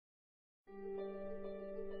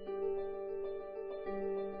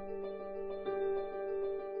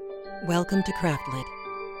Welcome to Craftlit,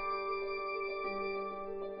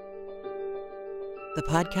 the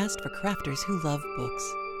podcast for crafters who love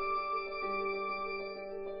books.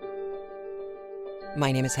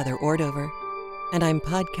 My name is Heather Ordover, and I'm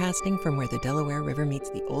podcasting from where the Delaware River meets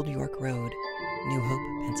the Old York Road, New Hope,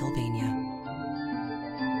 Pennsylvania.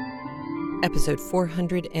 Episode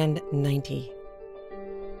 490,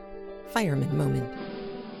 Fireman Moment.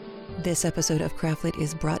 This episode of Craftlit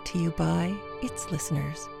is brought to you by its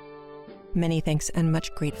listeners. Many thanks and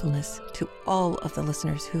much gratefulness to all of the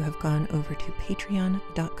listeners who have gone over to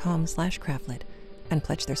patreon.com/craftlit and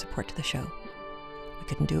pledged their support to the show. I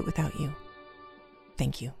couldn't do it without you.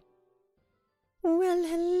 Thank you. Well,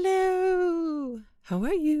 hello. How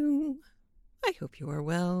are you? I hope you are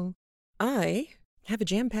well. I have a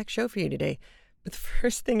jam-packed show for you today. But the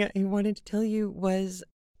first thing I wanted to tell you was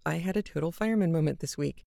I had a total fireman moment this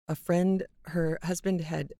week. A friend, her husband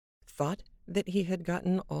had thought that he had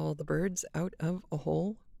gotten all the birds out of a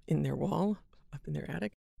hole in their wall up in their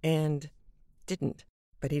attic and didn't.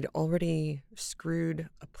 But he'd already screwed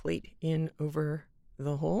a plate in over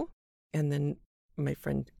the hole. And then my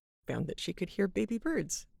friend found that she could hear baby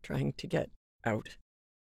birds trying to get out.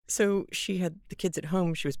 So she had the kids at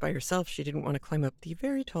home. She was by herself. She didn't want to climb up the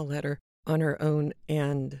very tall ladder on her own.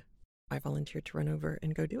 And I volunteered to run over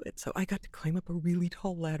and go do it. So I got to climb up a really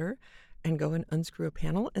tall ladder and go and unscrew a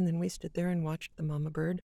panel, and then we stood there and watched the mama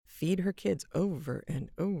bird feed her kids over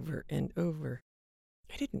and over and over.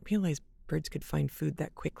 I didn't realize birds could find food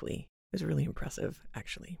that quickly. It was really impressive,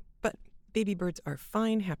 actually. But baby birds are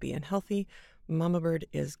fine, happy, and healthy. Mama bird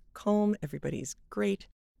is calm, everybody's great,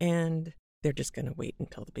 and they're just going to wait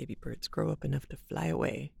until the baby birds grow up enough to fly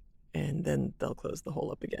away, and then they'll close the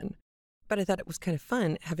hole up again. But I thought it was kind of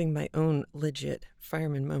fun having my own legit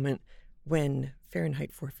fireman moment when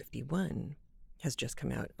Fahrenheit 451 has just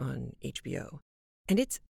come out on HBO. And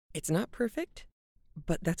it's not perfect,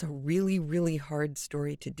 but that's a really, really hard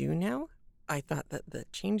story to do now. I thought that the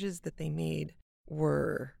changes that they made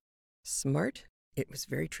were smart. It was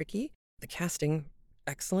very tricky. The casting,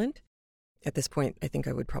 excellent. At this point, I think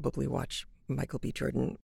I would probably watch Michael B.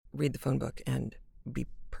 Jordan read the phone book and be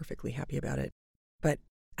perfectly happy about it. But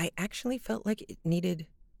I actually felt like it needed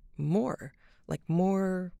more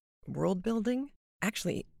world building.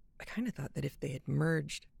 Actually, I kind of thought that if they had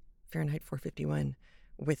merged Fahrenheit 451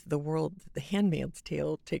 with the world that The Handmaid's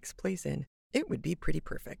Tale takes place in, it would be pretty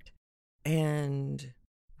perfect and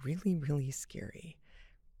really, really scary.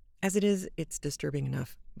 As it is, it's disturbing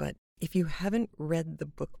enough, but if you haven't read the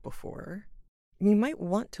book before, you might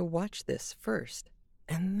want to watch this first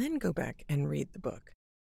and then go back and read the book.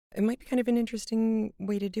 It might be kind of an interesting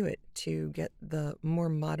way to do it, to get the more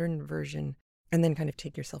modern version and then kind of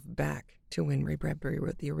take yourself back to when Ray Bradbury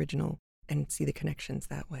wrote the original and see the connections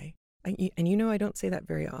that way. And you know I don't say that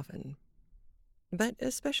very often. But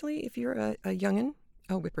especially if you're a youngin',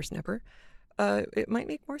 a whippersnapper, it might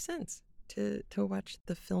make more sense to watch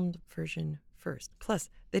the filmed version first. Plus,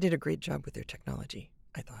 they did a great job with their technology,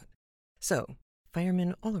 I thought. So,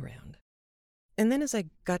 firemen all around. And then as I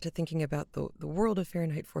got to thinking about the world of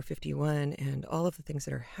Fahrenheit 451 and all of the things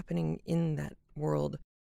that are happening in that world,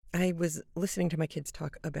 I was listening to my kids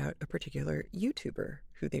talk about a particular YouTuber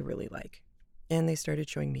who they really like, and they started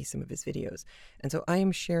showing me some of his videos. And so I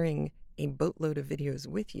am sharing a boatload of videos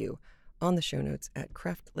with you on the show notes at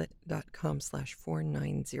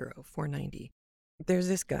craftlit.com/490. There's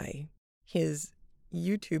this guy. His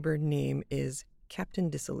YouTuber name is Captain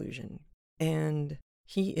Disillusion, and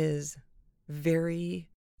he is very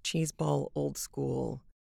cheeseball, old school,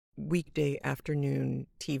 weekday afternoon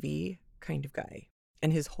TV kind of guy.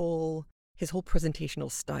 And his whole presentational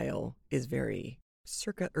style is very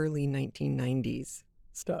circa early 1990s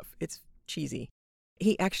stuff. It's cheesy.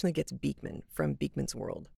 He actually gets Beekman from Beekman's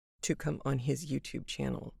World to come on his YouTube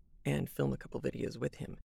channel and film a couple videos with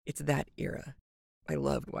him. It's that era. I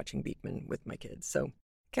loved watching Beekman with my kids. So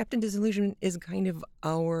Captain Disillusion is kind of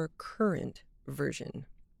our current version,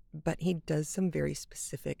 but he does some very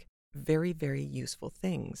specific, very, very useful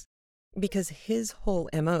things because his whole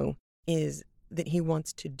MO is that he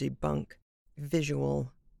wants to debunk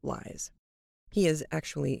visual lies. He is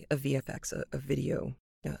actually a VFX, a video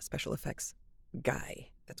special effects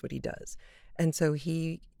guy. That's what he does. And so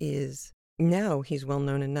he's well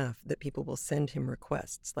known enough that people will send him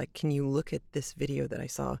requests like, can you look at this video that I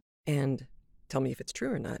saw and tell me if it's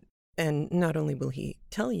true or not? And not only will he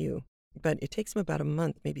tell you, but it takes him about a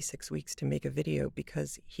month, maybe 6 weeks to make a video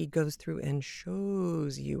because he goes through and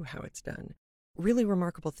shows you how it's done. Really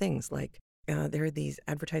remarkable things like there are these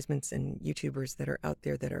advertisements and YouTubers that are out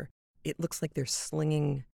there that are it looks like they're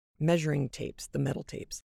slinging measuring tapes, the metal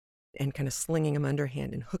tapes, and kind of slinging them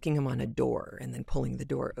underhand and hooking them on a door and then pulling the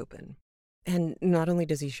door open. And not only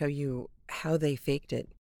does he show you how they faked it,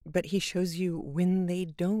 but he shows you when they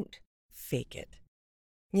don't fake it.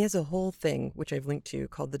 He has a whole thing, which I've linked to,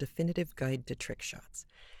 called The Definitive Guide to Trick Shots.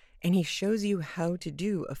 And he shows you how to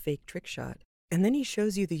do a fake trick shot. And then he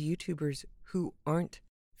shows you the YouTubers who aren't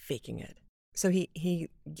faking it. So he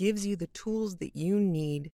gives you the tools that you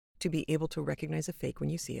need to be able to recognize a fake when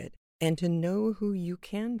you see it and to know who you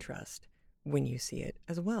can trust when you see it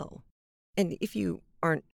as well. And if you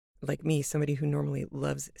aren't, like me, somebody who normally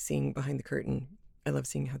loves seeing behind the curtain, I love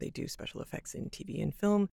seeing how they do special effects in TV and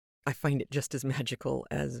film. I find it just as magical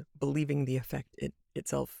as believing the effect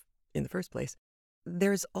itself in the first place.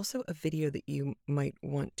 There's also a video that you might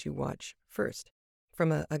want to watch first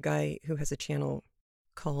from a guy who has a channel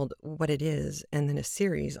called What It Is, and then a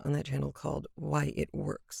series on that channel called Why It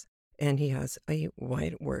Works. And he has a Why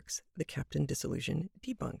It Works, the Captain Disillusion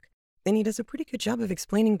Debunk. And he does a pretty good job of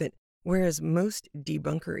explaining that whereas most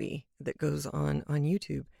debunkery that goes on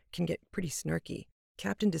YouTube can get pretty snarky,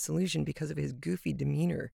 Captain Disillusion, because of his goofy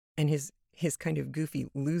demeanor and his kind of goofy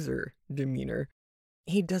loser demeanor,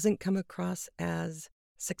 he doesn't come across as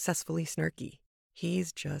successfully snarky.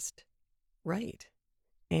 He's just right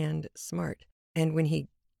and smart. And when he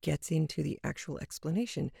gets into the actual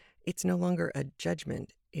explanation, it's no longer a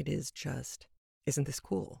judgment. It is just, isn't this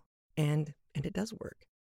cool? And it does work.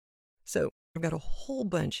 So I've got a whole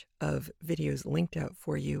bunch of videos linked out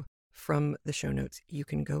for you from the show notes. You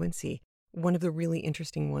can go and see. One of the really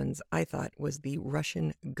interesting ones I thought was the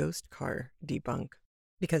Russian ghost car debunk,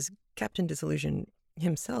 because Captain Disillusion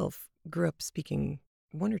himself grew up speaking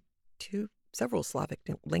one or two, several Slavic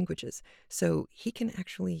languages, so he can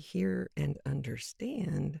actually hear and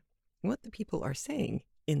understand what the people are saying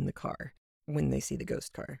in the car when they see the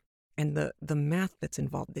ghost car. And the math that's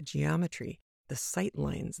involved, the geometry, the sight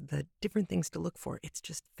lines, the different things to look for, it's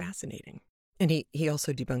just fascinating. And he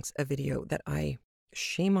also debunks a video that I,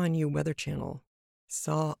 shame on you, Weather Channel,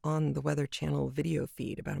 saw on the Weather Channel video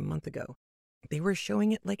feed about a month ago. They were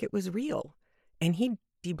showing it like it was real, and he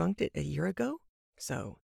debunked it a year ago.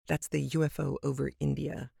 So that's the UFO over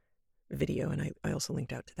India video, and I also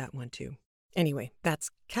linked out to that one too. Anyway, that's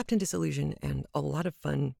Captain Disillusion, and a lot of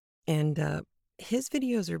fun. And his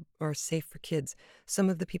videos are safe for kids. Some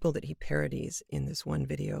of the people that he parodies in this one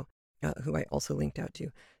video, who I also linked out to,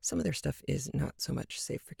 some of their stuff is not so much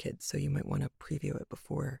safe for kids, so you might want to preview it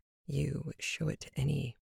before you show it to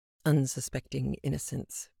any unsuspecting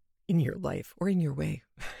innocents in your life or in your way.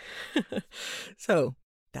 So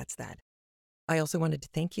that's that. I also wanted to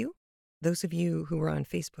thank you. Those of you who were on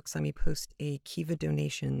Facebook saw me post a Kiva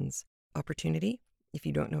donations opportunity. If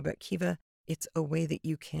you don't know about Kiva, it's a way that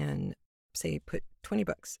you can, say, put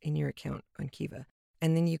 $20 in your account on Kiva,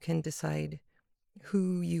 and then you can decide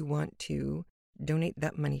who you want to donate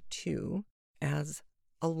that money to as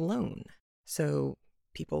a loan. So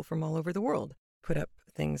people from all over the world put up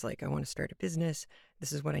things like, I want to start a business.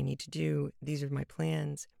 This is what I need to do. These are my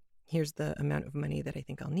plans. Here's the amount of money that I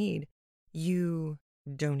think I'll need. You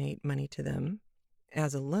donate money to them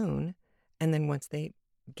as a loan. And then once they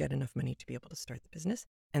get enough money to be able to start the business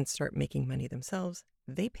and start making money themselves,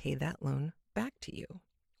 they pay that loan back to you.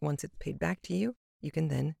 Once it's paid back to you, you can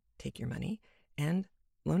then take your money and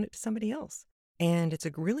loan it to somebody else. And it's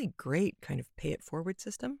a really great kind of pay it forward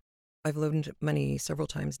system. I've loaned money several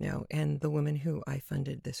times now, and the woman who I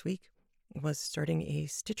funded this week was starting a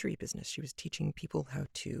stitchery business. She was teaching people how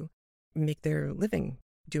to make their living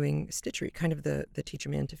doing stitchery, kind of the teach a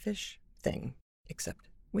man to fish thing, except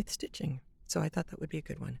with stitching. So I thought that would be a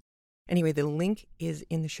good one. Anyway, the link is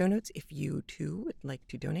in the show notes if you too would like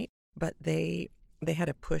to donate. But they had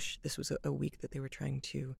a push. This was a week that they were trying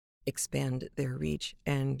to expand their reach,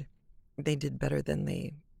 and they did better than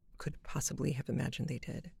they could possibly have imagined they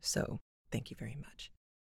did. So thank you very much.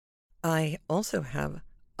 I also have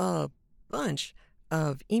a bunch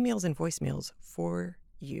of emails and voicemails for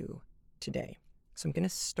you today. So I'm going to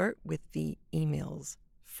start with the emails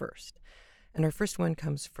first. And our first one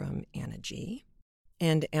comes from Anna G.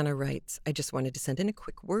 And Anna writes, I just wanted to send in a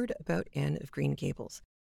quick word about Anne of Green Gables.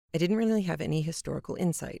 I didn't really have any historical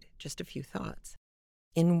insight, just a few thoughts.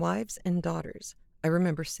 In Wives and Daughters, I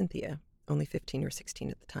remember Cynthia, only 15 or 16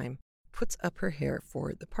 at the time, puts up her hair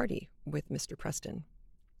for the party with Mr. Preston.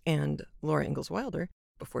 And Laura Ingalls Wilder,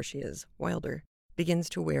 before she is Wilder, begins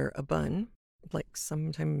to wear a bun, like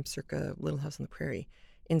sometime circa Little House on the Prairie,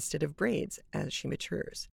 instead of braids as she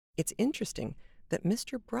matures. It's interesting that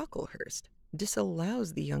Mr. Brocklehurst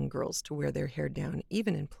disallows the young girls to wear their hair down,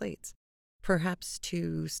 even in plaits, perhaps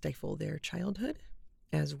to stifle their childhood.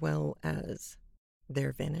 as well as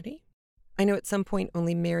their vanity. I know at some point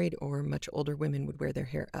only married or much older women would wear their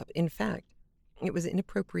hair up. In fact, it was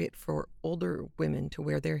inappropriate for older women to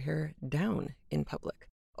wear their hair down in public.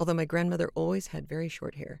 Although my grandmother always had very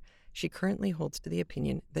short hair, she currently holds to the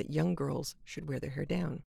opinion that young girls should wear their hair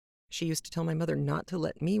down. She used to tell my mother not to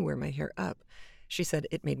let me wear my hair up. She said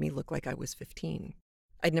it made me look like I was 15.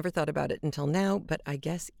 I'd never thought about it until now, but I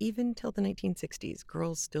guess even till the 1960s,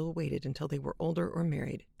 girls still waited until they were older or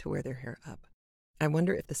married to wear their hair up. I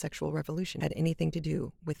wonder if the sexual revolution had anything to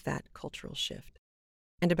do with that cultural shift.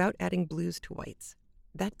 And about adding blues to whites,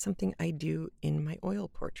 that's something I do in my oil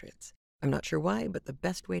portraits. I'm not sure why, but the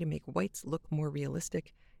best way to make whites look more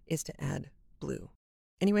realistic is to add blue.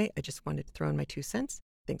 Anyway, I just wanted to throw in my 2 cents.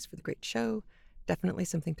 Thanks for the great show. Definitely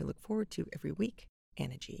something to look forward to every week.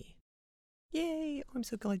 Anna G. Yay! Oh, I'm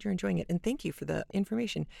so glad you're enjoying it. And thank you for the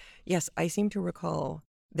information. Yes, I seem to recall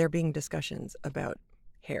there being discussions about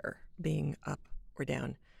hair being up or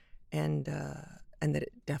down, and that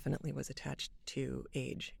it definitely was attached to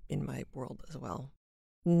age in my world as well.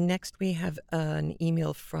 Next, we have an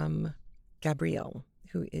email from Gabrielle,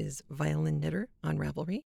 who is violin knitter on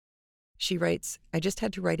Ravelry. She writes, I just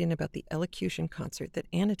had to write in about the elocution concert that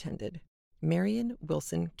Anne attended. Marion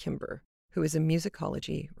Wilson Kimber, who is a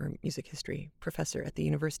musicology or music history professor at the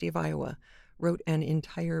University of Iowa, wrote an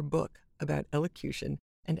entire book about elocution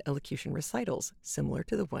and elocution recitals, similar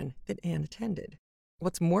to the one that Anne attended.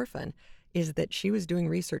 What's more fun is that she was doing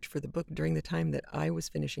research for the book during the time that I was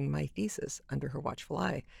finishing my thesis under her watchful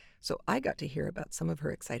eye, so I got to hear about some of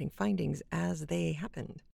her exciting findings as they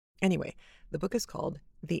happened. Anyway, the book is called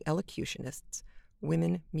The Elocutionists,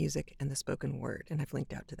 Women, Music, and the Spoken Word, and I've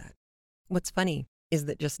linked out to that. What's funny is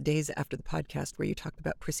that just days after the podcast where you talked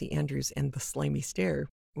about Prissy Andrews and the slimy stare,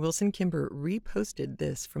 Wilson Kimber reposted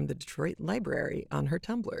this from the Detroit Library on her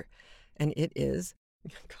Tumblr, and it is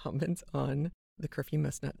comments on The Curfew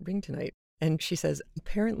Must Not Ring Tonight. And she says,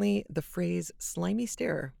 apparently the phrase slimy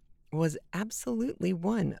stare was absolutely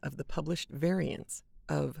one of the published variants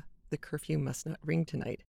of The Curfew Must Not Ring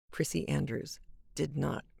Tonight. Prissy Andrews did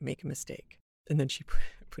not make a mistake. And then she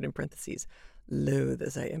put in parentheses, loath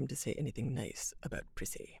as I am to say anything nice about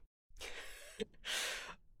Prissy.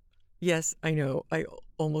 Yes, I know. I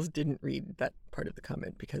almost didn't read that part of the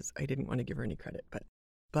comment because I didn't want to give her any credit,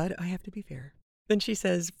 but I have to be fair. Then she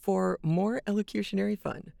says, for more elocutionary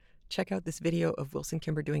fun, check out this video of Wilson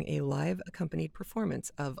Kimber doing a live accompanied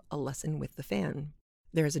performance of A Lesson with the Fan.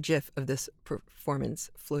 There is a GIF of this performance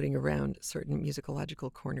floating around certain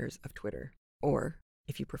musicological corners of Twitter. Or,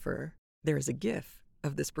 if you prefer, there is a GIF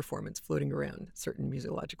of this performance floating around certain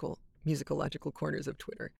musicological corners of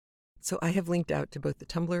Twitter. So I have linked out to both the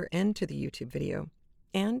Tumblr and to the YouTube video,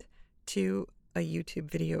 and to a YouTube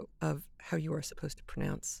video of how you are supposed to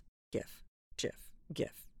pronounce GIF, GIF,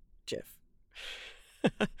 GIF, GIF.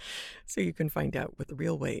 So you can find out what the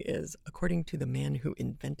real way is, according to the man who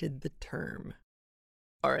invented the term.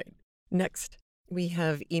 All right, next we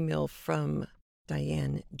have email from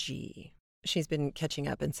Diane G. She's been catching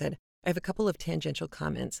up and said, I have a couple of tangential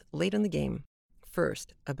comments late in the game.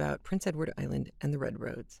 First, about Prince Edward Island and the Red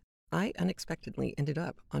Roads. I unexpectedly ended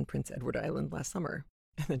up on Prince Edward Island last summer.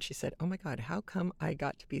 And then she said, oh my God, how come I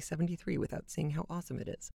got to be 73 without seeing how awesome it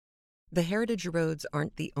is? The heritage roads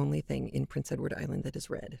aren't the only thing in Prince Edward Island that is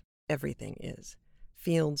red. Everything is.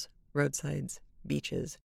 Fields, roadsides,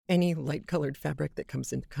 beaches, any light-colored fabric that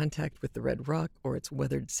comes into contact with the red rock or its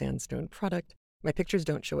weathered sandstone product. My pictures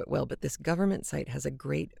don't show it well, but this government site has a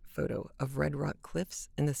great photo of red rock cliffs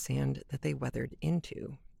and the sand that they weathered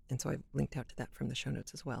into. And so I've linked out to that from the show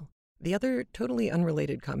notes as well. The other totally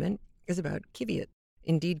unrelated comment is about Kiviat.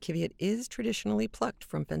 Indeed, Kiviat is traditionally plucked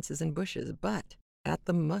from fences and bushes, but at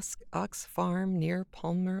the musk ox farm near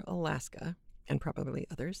Palmer, Alaska, and probably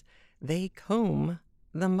others, they comb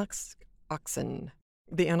the musk oxen.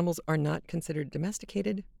 The animals are not considered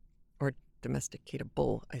domesticated, or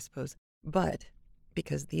domesticatable, I suppose, but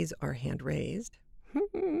because these are hand-raised,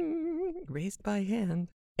 raised by hand,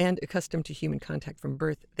 and accustomed to human contact from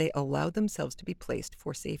birth, they allow themselves to be placed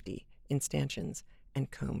for safety in stanchions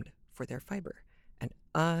and combed for their fiber. And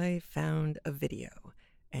I found a video,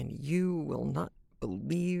 and you will not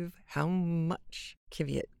believe how much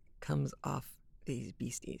Kiviat comes off these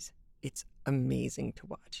beasties. It's amazing to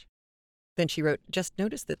watch. Then she wrote, just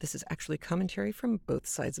noticed that this is actually commentary from both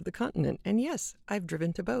sides of the continent. And yes, I've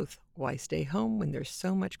driven to both. Why stay home when there's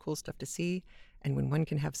so much cool stuff to see and when one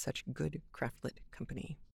can have such good craftlit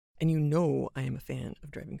company? And you know I am a fan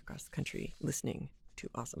of driving across the country listening to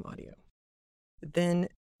awesome audio. Then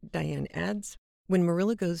Diane adds, when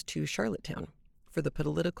Marilla goes to Charlottetown for the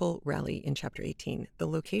political rally in Chapter 18, the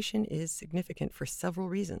location is significant for several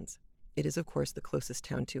reasons. It is, of course, the closest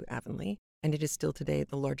town to Avonlea, and it is still today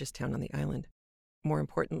the largest town on the island. More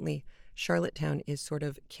importantly, Charlottetown is sort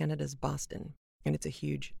of Canada's Boston, and it's a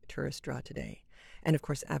huge tourist draw today. And of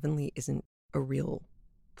course, Avonlea isn't a real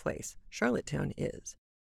place. Charlottetown is.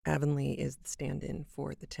 Avonlea is the stand-in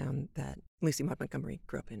for the town that Lucy Maud Montgomery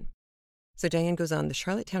grew up in. So Diane goes on, the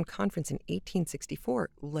Charlottetown Conference in 1864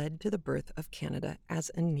 led to the birth of Canada as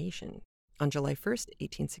a nation. On July 1st,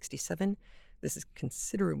 1867, this is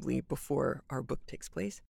considerably before our book takes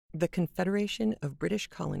place, the Confederation of British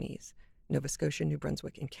Colonies, Nova Scotia, New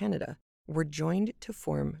Brunswick, and Canada, were joined to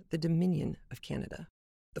form the Dominion of Canada.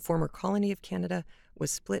 The former colony of Canada was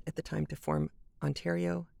split at the time to form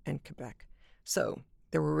Ontario and Quebec. So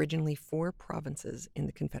there were originally 4 provinces in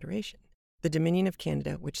the Confederation. The Dominion of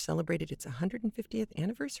Canada, which celebrated its 150th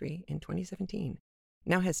anniversary in 2017,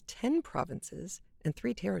 now has 10 provinces and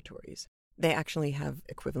 3 territories. They actually have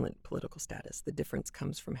equivalent political status. The difference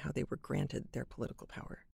comes from how they were granted their political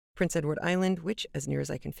power. Prince Edward Island, which, as near as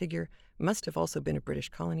I can figure, must have also been a British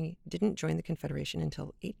colony, didn't join the Confederation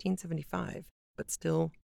until 1875, but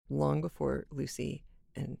still long before Lucy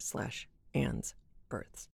and / Anne's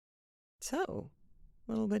births. So,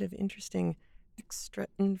 a little bit of interesting extra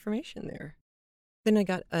information there. Then I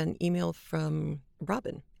got an email from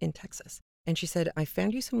Robin in Texas, and she said, I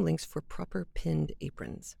found you some links for proper pinned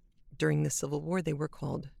aprons. During the Civil War, they were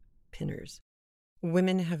called pinners.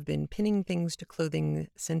 Women have been pinning things to clothing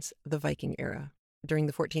since the Viking era. During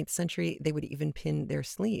the 14th century, they would even pin their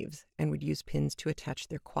sleeves and would use pins to attach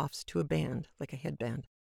their coifs to a band, like a headband,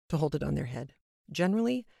 to hold it on their head.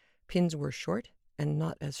 Generally, pins were short and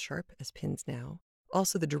not as sharp as pins now.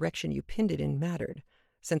 Also, the direction you pinned it in mattered.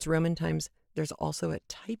 Since Roman times, there's also a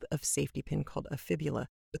type of safety pin called a fibula,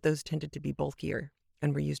 but those tended to be bulkier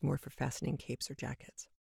and were used more for fastening capes or jackets.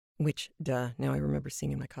 Which, now I remember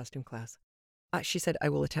seeing in my costume class. She said, I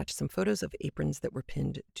will attach some photos of aprons that were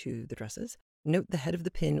pinned to the dresses. Note the head of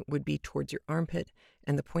the pin would be towards your armpit,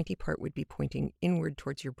 and the pointy part would be pointing inward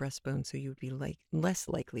towards your breastbone, so you would be less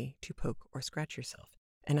likely to poke or scratch yourself.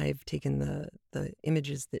 And I've taken the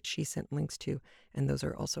images that she sent links to, and those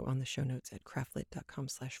are also on the show notes at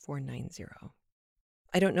craftlit.com/490.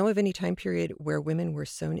 I don't know of any time period where women were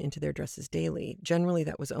sewn into their dresses daily. Generally,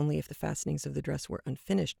 that was only if the fastenings of the dress were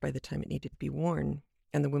unfinished by the time it needed to be worn,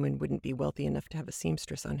 and the woman wouldn't be wealthy enough to have a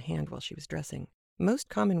seamstress on hand while she was dressing. Most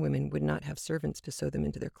common women would not have servants to sew them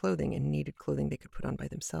into their clothing and needed clothing they could put on by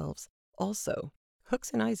themselves. Also,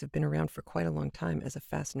 hooks and eyes have been around for quite a long time as a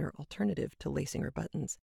fastener alternative to lacing or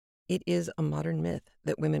buttons. It is a modern myth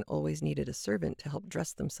that women always needed a servant to help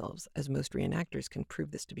dress themselves, as most reenactors can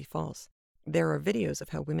prove this to be false. There are videos of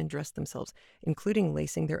how women dress themselves, including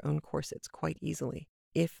lacing their own corsets quite easily,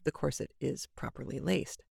 if the corset is properly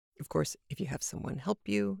laced. Of course, if you have someone help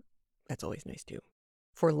you, that's always nice too.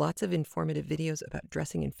 For lots of informative videos about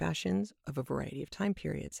dressing in fashions of a variety of time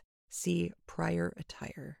periods, see Prior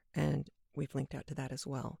Attire, and we've linked out to that as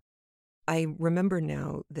well. I remember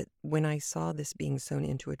now that when I saw this being sewn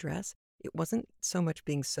into a dress, it wasn't so much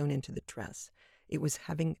being sewn into the dress. It was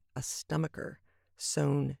having a stomacher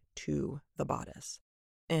sewn to the bodice.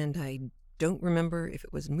 And I don't remember if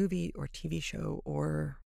it was a movie or TV show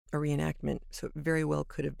or a reenactment, so it very well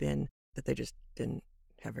could have been that they just didn't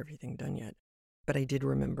have everything done yet. But I did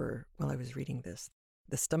remember while I was reading this,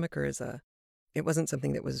 the stomacher it wasn't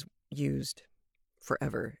something that was used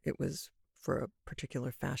forever. It was for a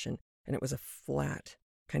particular fashion, and it was a flat,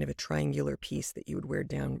 kind of a triangular piece that you would wear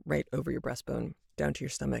down right over your breastbone, down to your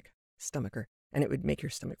stomacher, and it would make your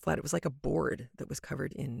stomach flat. It was like a board that was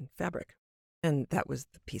covered in fabric. And that was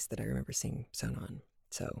the piece that I remember seeing sewn on.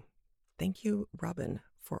 So thank you, Robin,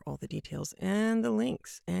 for all the details and the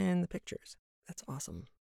links and the pictures. That's awesome.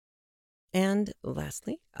 And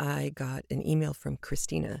lastly, I got an email from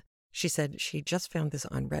Christina. She said she just found this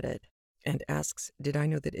on Reddit and asks, did I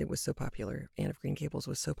know that it was so popular? Anne of Green Gables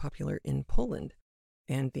was so popular in Poland?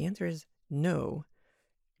 And the answer is no.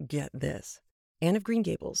 Get this. Anne of Green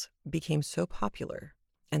Gables became so popular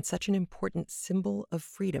and such an important symbol of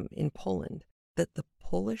freedom in Poland that the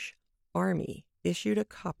Polish army issued a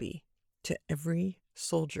copy to every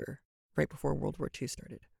soldier right before World War II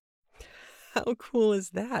started. How cool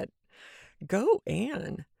is that? Go,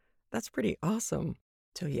 Anne. That's pretty awesome.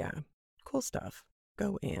 So yeah, cool stuff.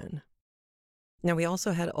 Go, Anne. Now, we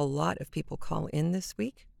also had a lot of people call in this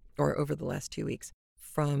week, or over the last 2 weeks,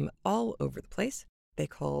 from all over the place. They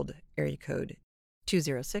called area code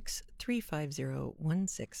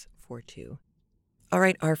 206-350-1642. All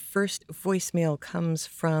right, our first voicemail comes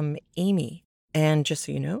from Amy. And just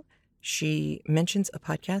so you know, She mentions a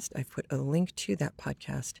podcast. I've put a link to that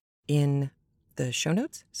podcast in the show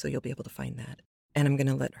notes, so you'll be able to find that. And I'm going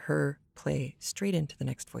to let her play straight into the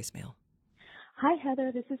next voicemail. Hi,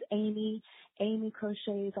 Heather. This is Amy. Amy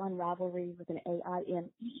crochets on Ravelry with an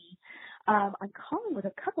A-I-M-E. I'm calling with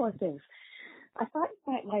a couple of things. I thought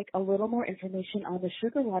you might like a little more information on the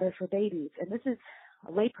sugar water for babies. And this is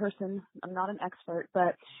a layperson. I'm not an expert,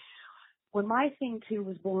 but when my thing too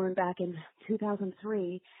was born back in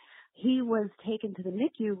 2003, he was taken to the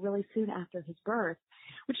NICU really soon after his birth,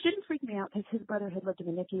 which didn't freak me out because his brother had lived in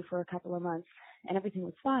the NICU for a couple of months and everything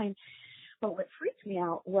was fine. But what freaked me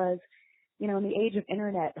out was, you know, in the age of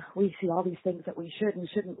internet, we see all these things that we should and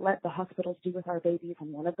shouldn't let the hospitals do with our babies.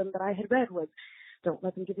 And one of them that I had read was, don't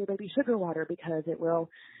let them give your baby sugar water because it will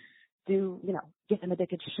do, you know, get them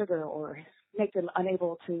addicted to sugar or make them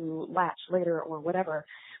unable to latch later or whatever.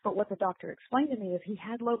 But what the doctor explained to me is he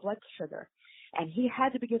had low blood sugar and he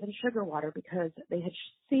had to be given sugar water because they had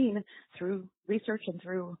seen through research and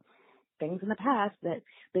through things in the past that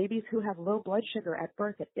babies who have low blood sugar at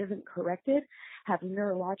birth that isn't corrected have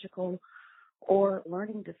neurological or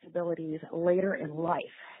learning disabilities later in life.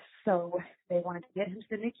 So they wanted to get him to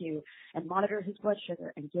the NICU and monitor his blood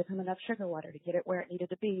sugar and give him enough sugar water to get it where it needed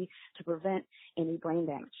to be to prevent any brain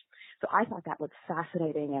damage. So I thought that was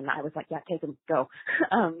fascinating, and I was like, yeah, take him, go.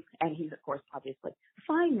 And he's, of course, obviously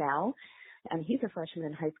fine now, and he's a freshman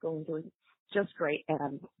in high school and doing just great.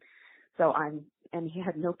 And and he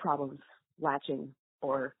had no problems latching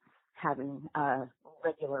or having a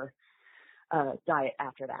regular diet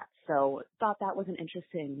after that. So thought that was an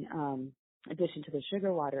interesting addition to the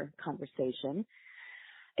sugar water conversation.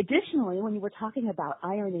 Additionally, when you were talking about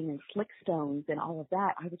ironing and slick stones and all of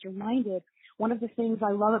that, I was reminded one of the things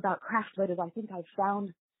I love about Craftlit is I think I've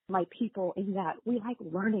found my people in that we like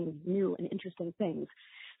learning new and interesting things.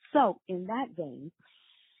 So in that vein,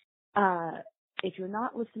 if you're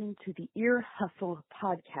not listening to the Ear Hustle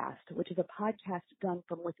podcast, which is a podcast done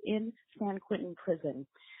from within San Quentin Prison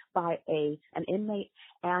by an inmate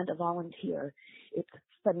and a volunteer, it's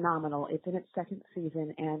phenomenal. It's in its second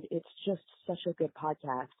season, and it's just such a good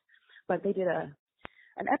podcast. But they did an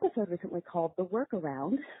episode recently called The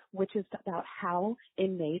Workaround, which is about how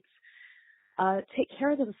inmates take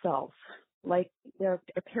care of themselves, like their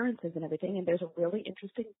appearances and everything. And there's a really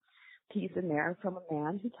interesting piece in there from a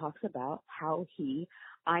man who talks about how he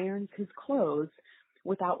irons his clothes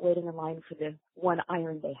without waiting in line for the one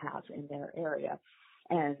iron they have in their area.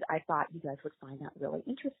 And I thought you guys would find that really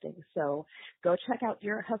interesting. So go check out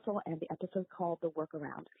Your Hustle and the episode called The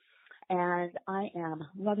Workaround. And I am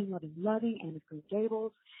loving Anne of Green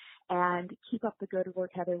Gables. And keep up the good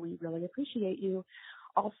work, Heather. We really appreciate you.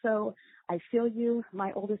 Also, I feel you.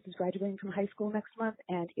 My oldest is graduating from high school next month,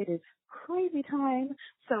 and it is crazy time.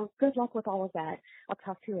 So good luck with all of that. I'll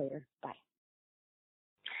talk to you later. Bye.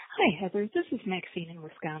 Hi, Heather. This is Maxine in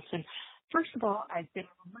Wisconsin. First of all, I've been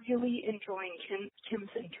really enjoying Kim's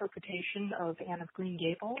interpretation of Anne of Green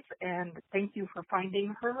Gables, and thank you for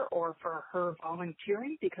finding her or for her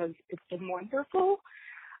volunteering because it's been wonderful.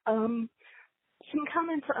 Some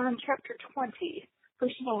comments on Chapter 20.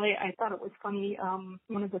 First of all, I thought it was funny.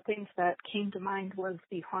 One of the things that came to mind was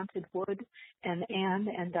the Haunted Wood and Anne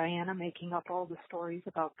and Diana making up all the stories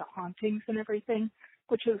about the hauntings and everything,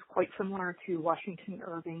 which is quite similar to Washington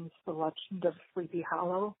Irving's The Legend of Sleepy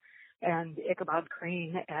Hollow and Ichabod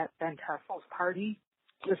Crane at Ben Tassel's party,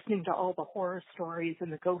 listening to all the horror stories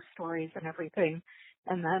and the ghost stories and everything,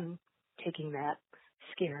 and then taking that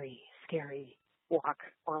scary walk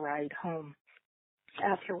or ride home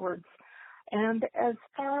afterwards. And as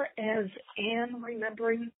far as Anne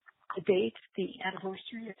remembering the date, the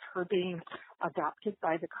anniversary of her being adopted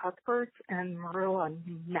by the Cuthberts, and Marilla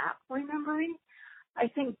not remembering, I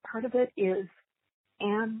think part of it is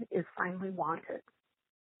Anne is finally wanted.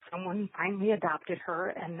 Someone finally adopted her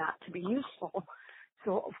and not to be useful.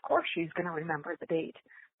 So, of course, she's going to remember the date.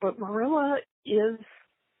 But Marilla is,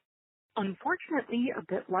 unfortunately, a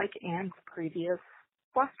bit like Anne's previous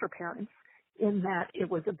foster parents in that it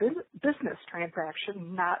was a business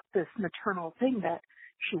transaction, not this maternal thing that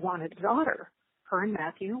she wanted a daughter. Her and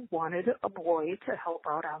Matthew wanted a boy to help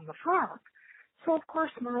out on the farm. So, of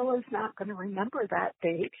course, Marilla's not going to remember that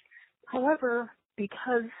date. However,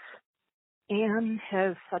 because Anne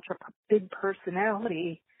has such a big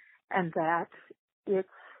personality and that Anne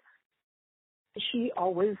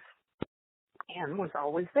was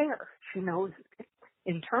always there. She knows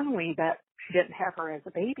internally that she didn't have her as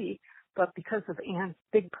a baby, but because of Anne's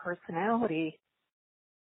big personality,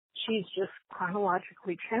 she's just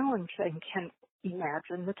chronologically challenged and can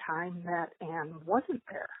imagine the time that Anne wasn't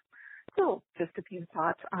there. So just a few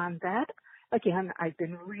thoughts on that. Again, I've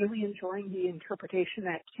been really enjoying the interpretation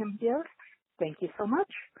that Kim did. Thank you so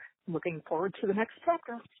much. Looking forward to the next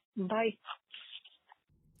chapter. Bye.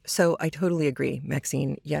 So I totally agree,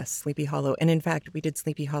 Maxine. Yes, Sleepy Hollow. And in fact, we did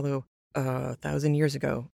Sleepy Hollow 1,000 years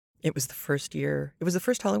ago. It was the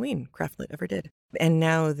first Halloween Craftlit ever did. And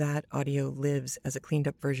now that audio lives as a cleaned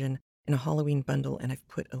up version in a Halloween bundle, and I've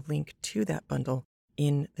put a link to that bundle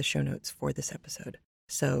in the show notes for this episode.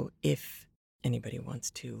 So if anybody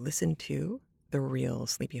wants to listen to the real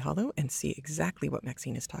Sleepy Hollow and see exactly what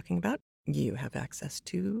Maxine is talking about, you have access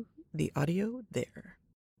to the audio there.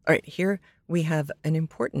 All right, here we have an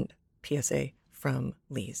important PSA from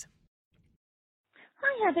Lise.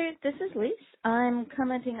 Hi, Heather. This is Lise. I'm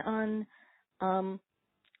commenting on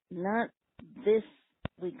not this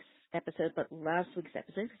week's episode, but last week's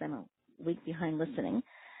episode, because I'm a week behind listening.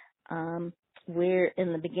 We're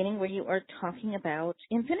in the beginning where you are talking about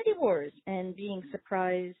Infinity Wars and being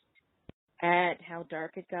surprised at how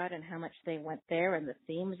dark it got and how much they went there and the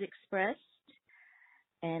themes expressed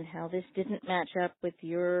and how this didn't match up with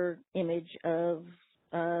your image of,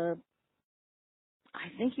 I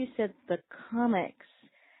think you said the comics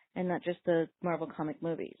and not just the Marvel comic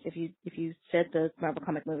movies. If you said the Marvel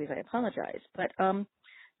comic movies, I apologize. But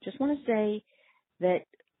just want to say that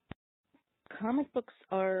comic books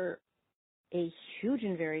are a huge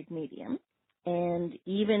and varied medium, and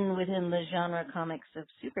even within the genre comics of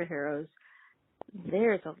superheroes,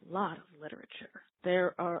 there's a lot of literature.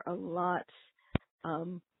 There are a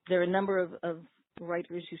number of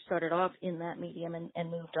writers who started off in that medium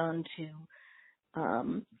and moved on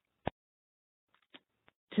to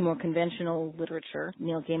more conventional literature.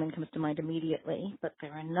 Neil Gaiman comes to mind immediately, but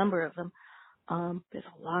there are a number of them. There's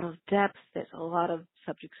a lot of depth. There's a lot of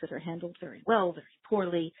subjects that are handled very well, very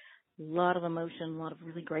poorly. A lot of emotion, a lot of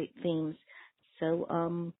really great themes. So,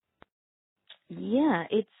 yeah,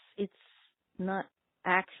 it's not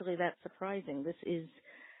actually that surprising. This is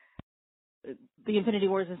the Infinity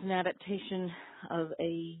Wars is an adaptation of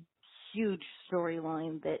a huge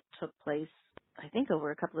storyline that took place, I think, over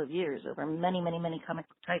a couple of years, over many, many, many comic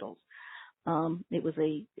book titles. It was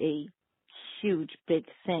a huge, big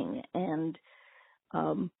thing. And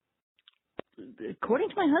according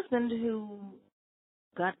to my husband, who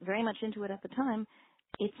got very much into it at the time,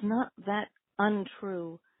 it's not that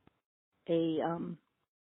untrue a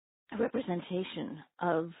representation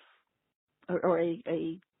of, or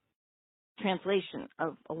a translation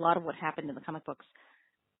of a lot of what happened in the comic books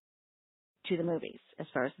to the movies, as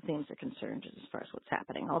far as the themes are concerned, as far as what's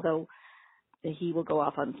happening, although he will go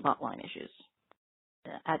off on plotline issues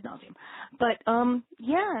ad nauseum. But,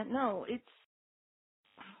 yeah, no,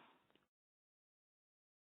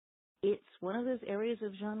 it's one of those areas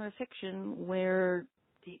of genre fiction where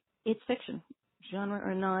it's fiction. Genre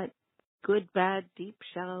or not, good, bad, deep,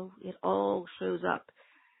 shallow, it all shows up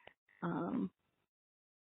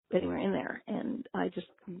anywhere in there. And I just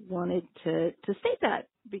wanted to state that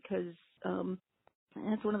because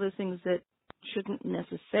it's one of those things that shouldn't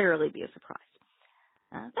necessarily be a surprise.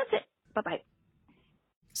 That's it. Bye-bye.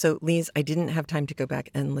 So, Lise, I didn't have time to go back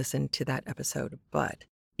and listen to that episode, but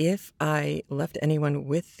if I left anyone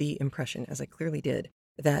with the impression, as I clearly did,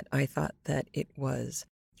 that I thought that it was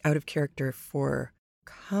out of character for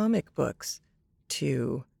comic books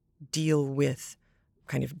to deal with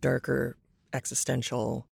kind of darker,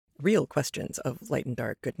 existential, real questions of light and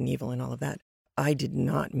dark, good and evil, and all of that, I did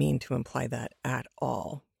not mean to imply that at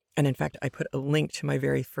all. And in fact, I put a link to my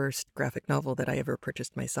very first graphic novel that I ever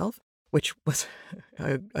purchased myself, which was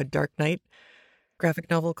a Dark Knight graphic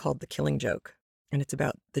novel called The Killing Joke. And it's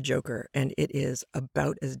about the Joker, and it is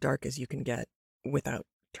about as dark as you can get without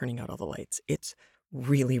turning out all the lights. It's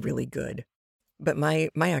really, really good. But my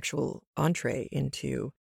actual entree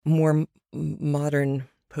into more modern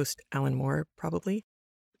post-Alan Moore, probably,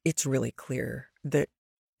 it's really clear that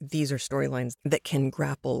these are storylines that can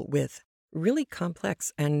grapple with really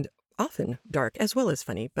complex and often dark, as well as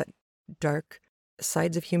funny, but dark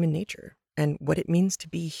sides of human nature and what it means to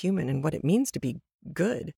be human and what it means to be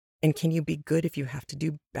good. And can you be good if you have to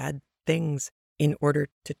do bad things in order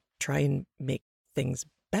to try and make things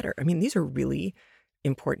better? I mean, these are really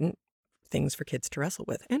important things for kids to wrestle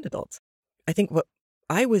with, and adults. I think what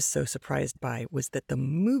I was so surprised by was that the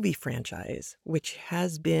movie franchise, which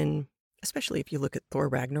has been, especially if you look at Thor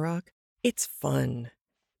Ragnarok, it's fun.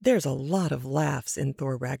 There's a lot of laughs in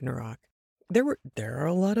Thor Ragnarok. There are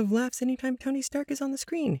a lot of laughs anytime Tony Stark is on the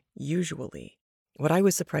screen, usually. What I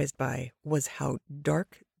was surprised by was how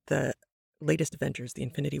dark the latest Avengers, the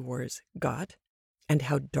Infinity Wars, got, and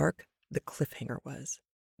how dark the cliffhanger was.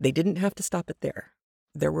 They didn't have to stop it there.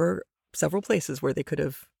 There were several places where they could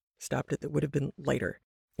have stopped it that would have been lighter,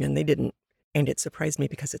 and they didn't. And it surprised me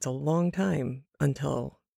because it's a long time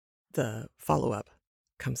until the follow-up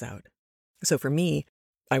comes out. So for me,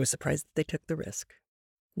 I was surprised that they took the risk.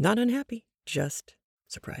 Not unhappy, just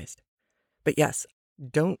surprised. But yes,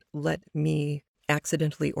 don't let me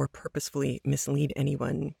accidentally or purposefully mislead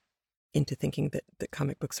anyone into thinking that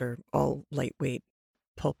comic books are all lightweight,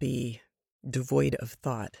 pulpy, devoid of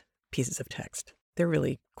thought pieces of text. They're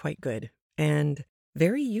really quite good and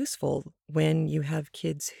very useful when you have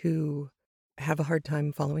kids who have a hard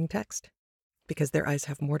time following text because their eyes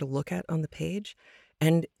have more to look at on the page,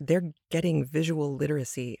 and they're getting visual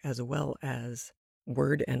literacy as well as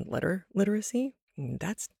word and letter literacy.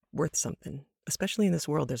 That's worth something, especially in this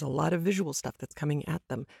world. There's a lot of visual stuff that's coming at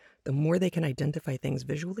them. The more they can identify things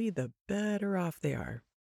visually, the better off they are.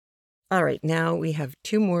 All right, now we have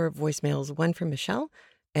 2 more voicemails, one from Michelle,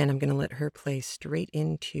 and I'm going to let her play straight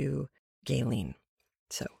into Galen.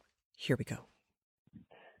 So here we go.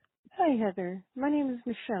 Hi, Heather. My name is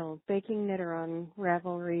Michelle, baking knitter on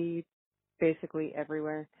Ravelry, basically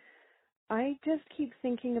everywhere. I just keep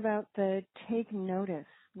thinking about the take notice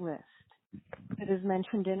list that is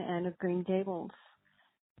mentioned in Anne of Green Gables.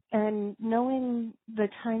 And knowing the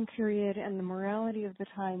time period and the morality of the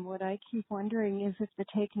time, what I keep wondering is if the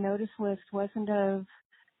take notice list wasn't of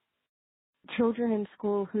children in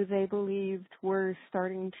school who they believed were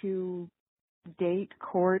starting to date,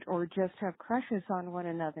 court, or just have crushes on one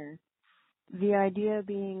another. The idea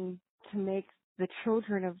being to make the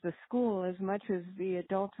children of the school, as much as the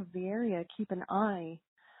adults of the area, keep an eye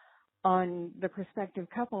on the prospective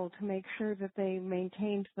couple to make sure that they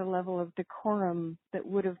maintained the level of decorum that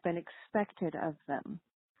would have been expected of them,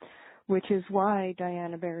 which is why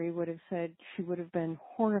Diana Barry would have said she would have been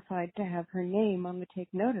horrified to have her name on the take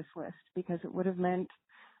notice list, because it would have meant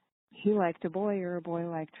he liked a boy or a boy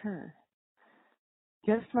liked her.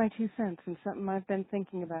 Just my 2 cents, and something I've been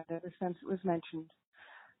thinking about ever since it was mentioned.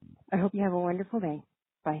 I hope you have a wonderful day.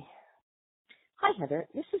 Bye. Hi, Heather.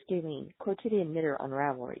 This is Galen, quotidian knitter on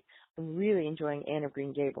Ravelry. I'm really enjoying Anne of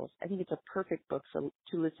Green Gables. I think it's a perfect book to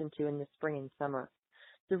listen to in the spring and summer.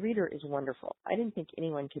 The reader is wonderful. I didn't think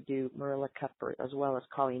anyone could do Marilla Cuthbert as well as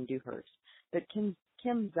Colleen Dewhurst, but Kim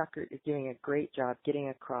Zuckert is doing a great job getting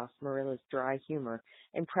across Marilla's dry humor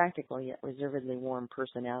and practical yet reservedly warm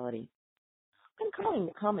personality. I'm calling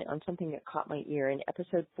to comment on something that caught my ear in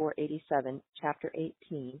episode 487, chapter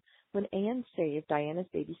 18, when Anne saved Diana's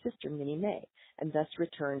baby sister, Minnie May, and thus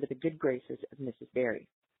returned to the good graces of Mrs. Barry.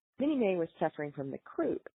 Minnie May was suffering from the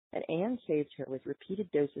croup, and Anne saved her with repeated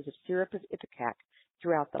doses of syrup of ipecac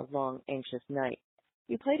throughout the long, anxious night.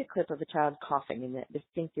 We played a clip of a child coughing in that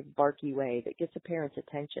distinctive barky way that gets a parent's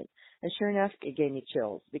attention, and sure enough, it gave me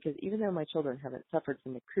chills, because even though my children haven't suffered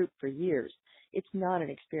from the croup for years, it's not an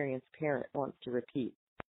experience parent wants to repeat.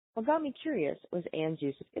 What got me curious was Anne's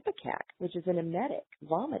use of ipecac, which is an emetic,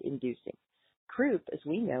 vomit-inducing. Croup, as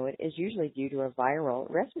we know it, is usually due to a viral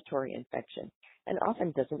respiratory infection, and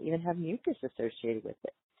often doesn't even have mucus associated with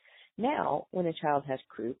it. Now, when a child has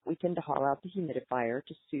croup, we tend to haul out the humidifier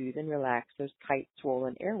to soothe and relax those tight,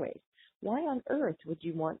 swollen airways. Why on earth would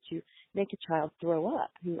you want to make a child throw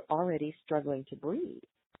up who's already struggling to breathe?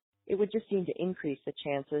 It would just seem to increase the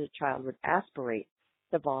chance that a child would aspirate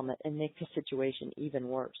the vomit and make the situation even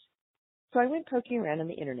worse. So I went poking around on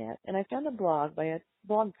the internet, and I found a blog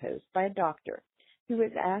post by a doctor who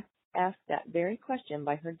was asked that very question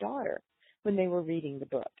by her daughter when they were reading the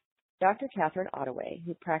book. Dr. Catherine Ottaway,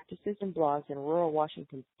 who practices and blogs in rural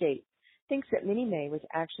Washington state, thinks that Minnie May was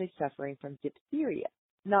actually suffering from diphtheria,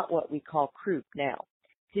 not what we call croup now.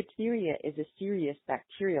 Diphtheria is a serious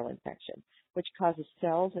bacterial infection, which causes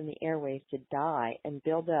cells in the airways to die and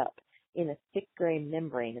build up in a thick gray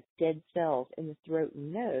membrane of dead cells in the throat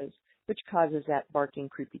and nose, which causes that barking,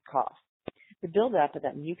 croupy cough. The buildup of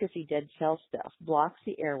that mucousy dead cell stuff blocks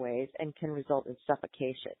the airways and can result in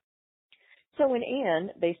suffocation. So when Anne,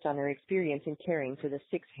 based on her experience in caring for the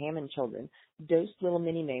 6 Hammond children, dosed little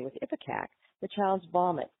Minnie May with ipecac, the child's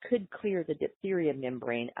vomit could clear the diphtheria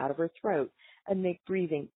membrane out of her throat and make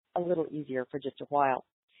breathing a little easier for just a while.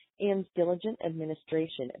 Anne's diligent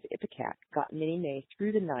administration of ipecac got Minnie May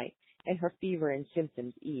through the night, and her fever and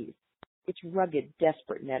symptoms eased. It's rugged,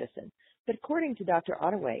 desperate medicine, but according to Dr.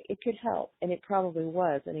 Ottaway, it could help, and it probably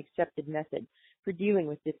was an accepted method for dealing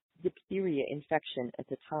with diphtheria infection at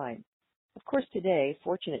the time. Of course, today,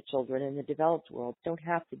 fortunate children in the developed world don't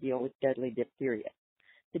have to deal with deadly diphtheria.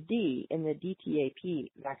 The D in the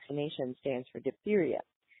DTaP vaccination stands for diphtheria,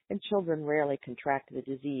 and children rarely contract the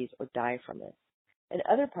disease or die from it. In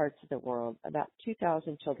other parts of the world, about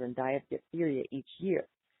 2,000 children die of diphtheria each year,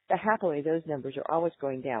 but happily those numbers are always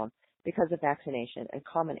going down because of vaccination and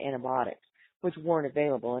common antibiotics, which weren't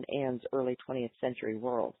available in Anne's early 20th century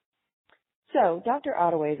world. So, Dr.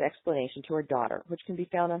 Ottaway's explanation to her daughter, which can be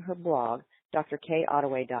found on her blog,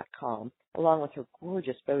 drkottaway.com, along with her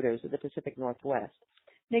gorgeous photos of the Pacific Northwest,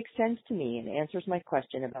 makes sense to me and answers my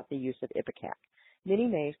question about the use of Ipecac. Minnie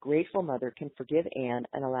Mae's grateful mother can forgive Anne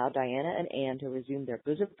and allow Diana and Anne to resume their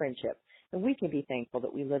bosom friendship, and we can be thankful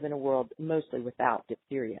that we live in a world mostly without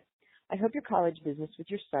diphtheria. I hope your college business with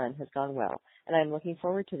your son has gone well, and I'm looking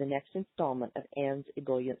forward to the next installment of Anne's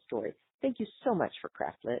ebullient story. Thank you so much for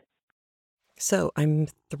Craftlit. So I'm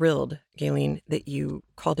thrilled, Galen, that you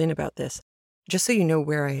called in about this. Just so you know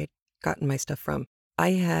where I had gotten my stuff from,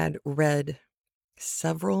 I had read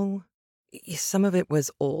several, some of it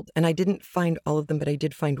was old, and I didn't find all of them, but I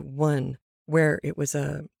did find one where it was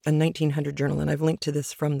a 1900 journal, and I've linked to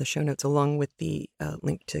this from the show notes along with the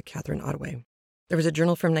link to Catherine Ottaway. There was a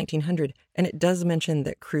journal from 1900, and it does mention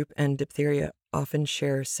that croup and diphtheria often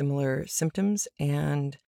share similar symptoms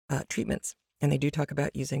and treatments. And they do talk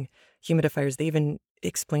about using humidifiers. They even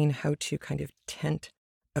explain how to kind of tent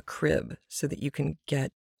a crib so that you can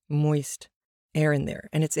get moist air in there.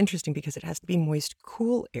 And it's interesting because it has to be moist,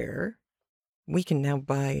 cool air. We can now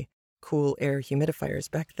buy cool air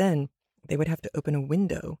humidifiers. Back then, they would have to open a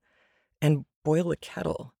window and boil a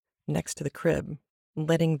kettle next to the crib,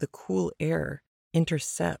 letting the cool air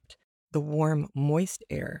intercept the warm, moist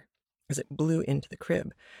air as it blew into the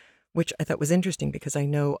crib, which I thought was interesting because I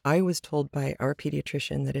know I was told by our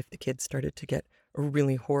pediatrician that if the kids started to get a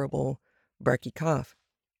really horrible barky cough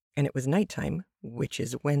and it was nighttime, which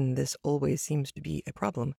is when this always seems to be a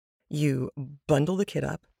problem, you bundle the kid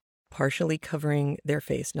up, partially covering their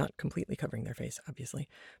face, not completely covering their face, obviously,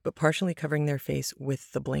 but partially covering their face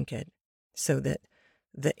with the blanket so that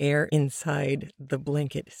the air inside the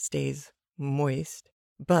blanket stays moist,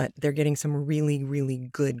 but they're getting some really, really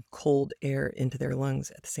good cold air into their lungs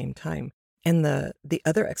at the same time. And the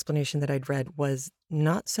other explanation that I'd read was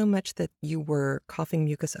not so much that you were coughing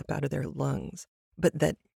mucus up out of their lungs, but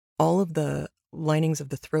that all of the linings of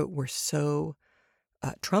the throat were so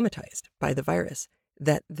traumatized by the virus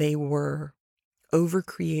that they were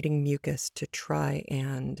over-creating mucus to try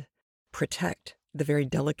and protect the very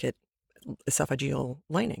delicate esophageal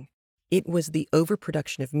lining. It was the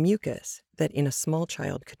overproduction of mucus that in a small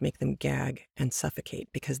child could make them gag and suffocate,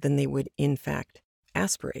 because then they would, in fact,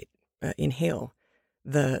 aspirate, inhale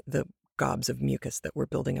the gobs of mucus that were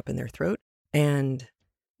building up in their throat, and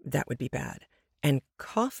that would be bad. And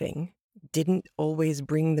coughing didn't always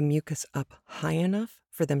bring the mucus up high enough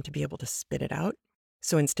for them to be able to spit it out.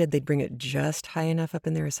 So instead, they'd bring it just high enough up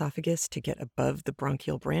in their esophagus to get above the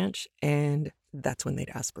bronchial branch, and that's when they'd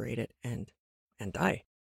aspirate it and die.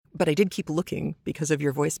 But I did keep looking because of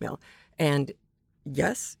your voicemail. And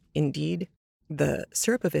yes, indeed, the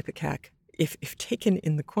syrup of Ipecac, if taken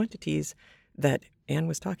in the quantities that Anne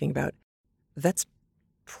was talking about, that's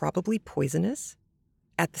probably poisonous.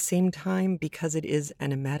 At the same time, because it is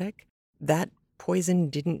an emetic, that poison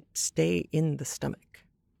didn't stay in the stomach.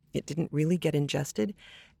 It didn't really get ingested.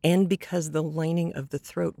 And because the lining of the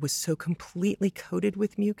throat was so completely coated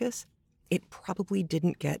with mucus, it probably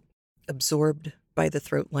didn't get absorbed by the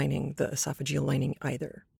throat lining, the esophageal lining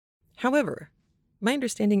either. However, my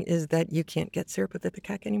understanding is that you can't get syrup of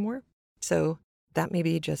Ipecac anymore. So that may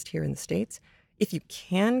be just here in the States. If you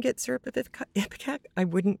can get syrup of Ipecac, I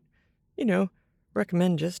wouldn't,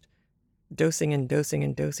 recommend just dosing and dosing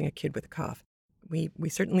and dosing a kid with a cough. We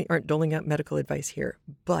certainly aren't doling out medical advice here,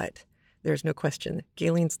 but there's no question.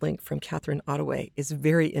 Galen's link from Catherine Ottaway is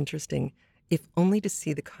very interesting, if only to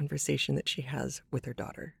see the conversation that she has with her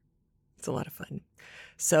daughter. It's a lot of fun.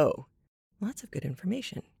 So, lots of good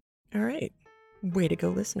information. All right. Way to go,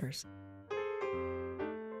 listeners.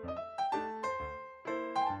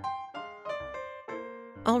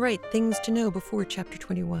 All right, things to know before Chapter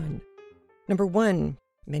 21. Number 1,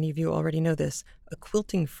 many of you already know this, a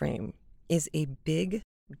quilting frame is a big,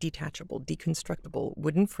 detachable, deconstructible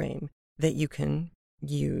wooden frame that you can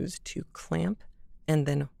use to clamp and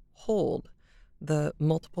then hold the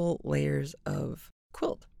multiple layers of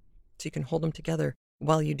quilt. So you can hold them together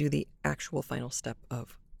while you do the actual final step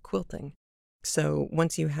of quilting. So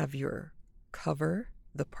once you have your cover,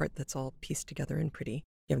 the part that's all pieced together and pretty,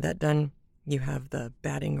 you have that done. You have the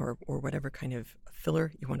batting or whatever kind of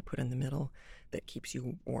filler you want to put in the middle that keeps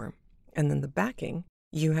you warm. And then the backing,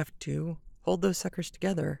 you have to hold those suckers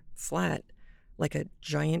together flat like a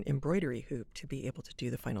giant embroidery hoop to be able to do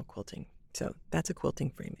the final quilting. So that's a quilting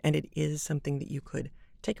frame. And it is something that you could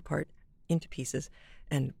take apart into pieces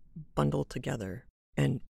and bundle together,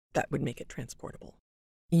 and that would make it transportable.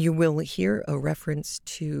 You will hear a reference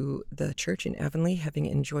to the church in Avonlea having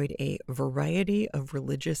enjoyed a variety of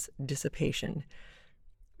religious dissipation,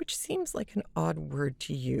 which seems like an odd word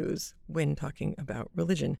to use when talking about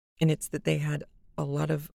religion. And it's that they had a lot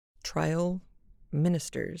of trial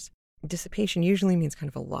ministers. Dissipation usually means kind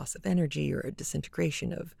of a loss of energy or a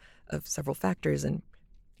disintegration of several factors. And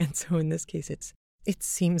so in this case, it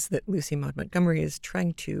seems that Lucy Maud Montgomery is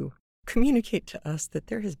trying to communicate to us that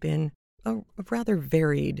there has been a rather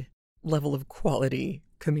varied level of quality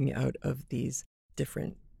coming out of these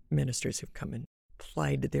different ministers who've come and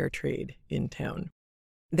plied their trade in town.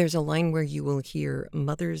 There's a line where you will hear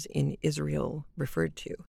mothers in Israel referred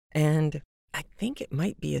to, and I think it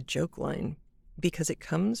might be a joke line because it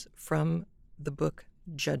comes from the book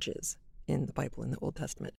Judges in the Bible in the Old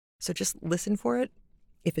Testament. So just listen for it.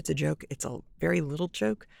 If it's a joke, it's a very little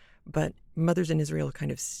joke, but mothers in Israel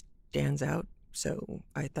kind of stands out. So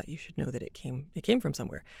I thought you should know that it came from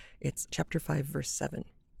somewhere. It's chapter 5, verse 7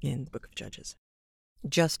 in the book of Judges.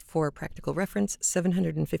 Just for practical reference,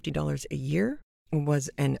 $750 a year was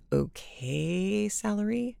an okay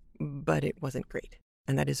salary, but it wasn't great.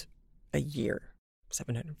 And that is a year,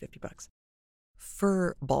 $750.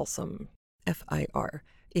 Fir balsam, F-I-R.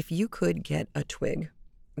 If you could get a twig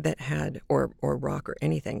that had, or rock or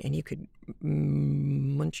anything, and you could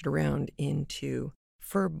munch it around into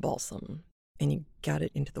fir balsam, and you got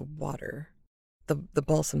it into the water, the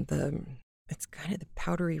balsam, it's kind of the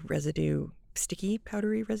powdery residue, sticky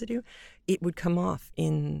powdery residue, it would come off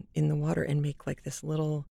in the water and make like this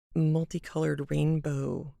little multicolored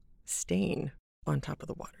rainbow stain on top of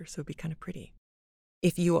the water. So it'd be kind of pretty.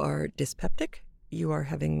 If you are dyspeptic, you are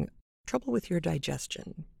having trouble with your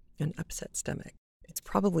digestion, an upset stomach. It's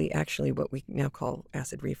probably actually what we now call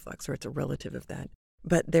acid reflux, or it's a relative of that.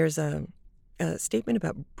 But there's a statement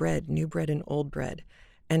about bread, new bread and old bread.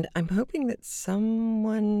 And I'm hoping that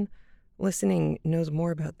someone listening knows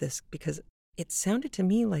more about this, because it sounded to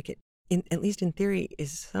me like it, at least in theory,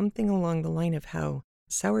 is something along the line of how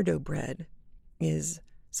sourdough bread is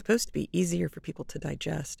supposed to be easier for people to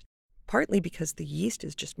digest, partly because the yeast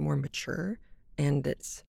is just more mature and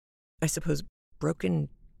it's, I suppose, broken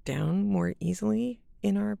down more easily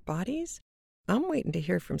in our bodies. I'm waiting to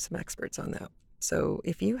hear from some experts on that. So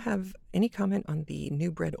if you have any comment on the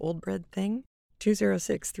new bread, old bread thing,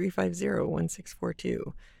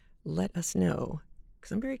 206-350-1642, let us know,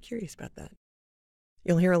 because I'm very curious about that.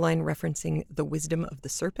 You'll hear a line referencing the wisdom of the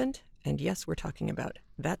serpent. And yes, we're talking about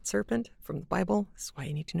that serpent from the Bible. That's why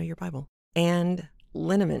you need to know your Bible. And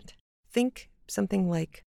liniment. Think something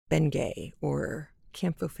like Bengay or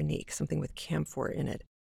camphorphenique, something with camphor in it.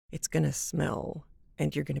 It's going to smell,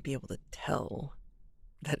 and you're going to be able to tell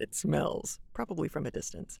that it smells, probably from a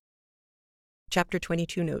distance. Chapter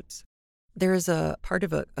 22 notes. There is a part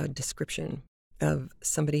of a description of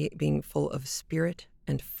somebody being full of spirit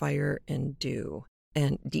and fire and dew,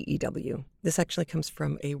 and DEW. This actually comes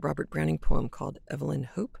from a Robert Browning poem called Evelyn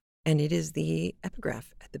Hope, and it is the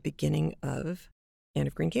epigraph at the beginning of Anne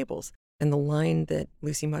of Green Gables. And the line that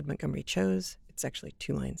Lucy Maud Montgomery chose, it's actually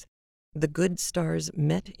 2 lines. The good stars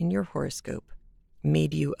met in your horoscope,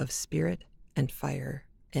 made you of spirit and fire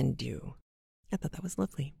and dew. I thought that was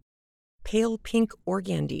lovely. Pale pink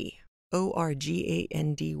organdy,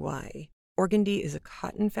 O-R-G-A-N-D-Y. Organdy is a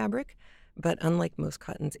cotton fabric, but unlike most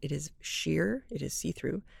cottons, it is sheer, it is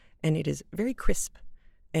see-through, and it is very crisp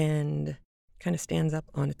and kind of stands up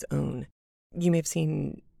on its own. You may have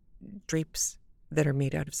seen drapes that are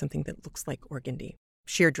made out of something that looks like organdy.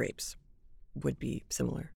 Sheer drapes would be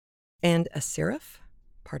similar. And a seraph,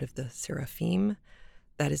 part of the seraphim,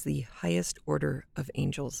 that is the highest order of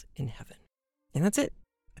angels in heaven. And that's it.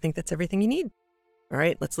 I think that's everything you need. All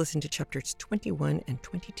right, let's listen to chapters 21 and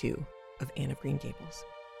 22 of Anne of Green Gables.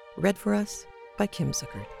 Read for us by Kim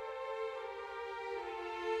Zuckert.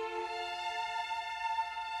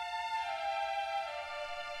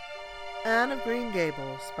 Anne of Green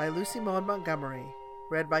Gables by Lucy Maud Montgomery.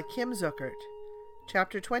 Read by Kim Zuckert.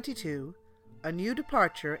 Chapter 22, A New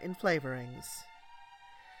Departure in Flavorings.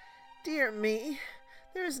 Dear me,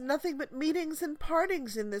 there is nothing but meetings and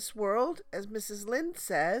partings in this world, as Mrs. Lynde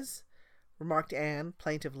says, remarked Anne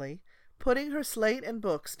plaintively, putting her slate and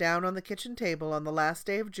books down on the kitchen table on the last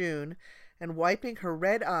day of June and wiping her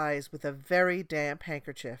red eyes with a very damp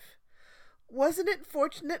handkerchief. Wasn't it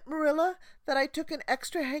fortunate, Marilla, that I took an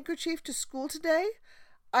extra handkerchief to school today?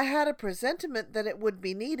 I had a presentiment that it would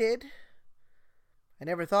be needed. I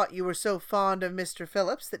never thought you were so fond of Mr.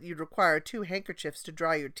 Phillips that you'd require 2 handkerchiefs to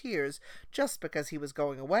dry your tears just because he was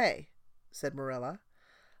going away, said Marilla.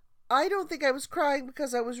 I don't think I was crying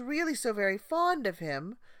because I was really so very fond of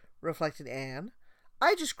him, reflected Anne.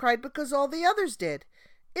 I just cried because all the others did.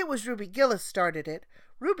 It was Ruby Gillis started it.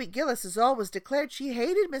 Ruby Gillis has always declared she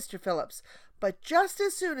hated Mr. Phillips, but just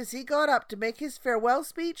as soon as he got up to make his farewell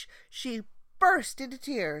speech, she burst into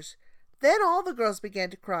tears. Then all the girls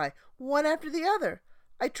began to cry, one after the other.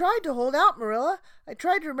 I tried to hold out, Marilla. I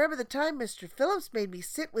tried to remember the time Mr. Phillips made me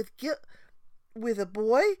sit with a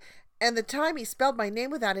boy, and the time he spelled my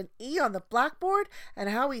name without an E on the blackboard, and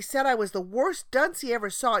how he said I was the worst dunce he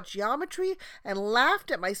ever saw at geometry, and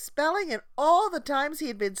laughed at my spelling, and all the times he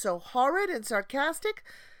had been so horrid and sarcastic.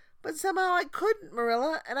 But somehow I couldn't,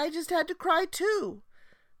 Marilla, and I just had to cry too.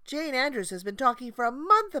 Jane Andrews has been talking for a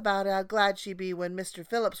month about how glad she'd be when Mr.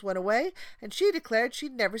 Phillips went away, and she declared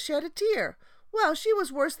she'd never shed a tear. Well, she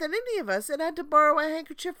was worse than any of us and had to borrow a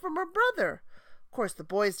handkerchief from her brother. Of course, the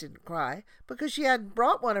boys didn't cry, because she hadn't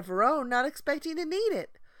brought one of her own, not expecting to need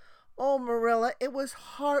it. Oh, Marilla, it was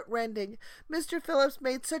heart-rending. Mr. Phillips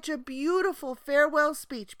made such a beautiful farewell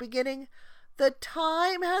speech, beginning, "The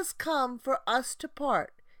time has come for us to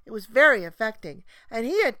part." It was very affecting, and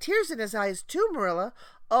he had tears in his eyes too, Marilla.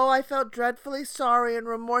 Oh, I felt dreadfully sorry and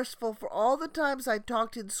remorseful for all the times I'd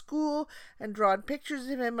talked in school and drawn pictures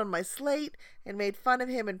of him on my slate and made fun of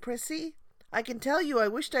him and Prissy. I can tell you I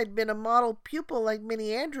wished I'd been a model pupil like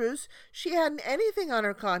Minnie Andrews. She hadn't anything on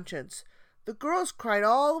her conscience. The girls cried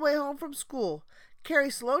all the way home from school.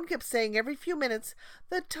 Carrie Sloane kept saying every few minutes,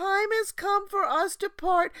 "The time has come for us to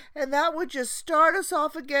part," and that would just start us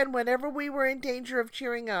off again whenever we were in danger of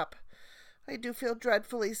cheering up. I do feel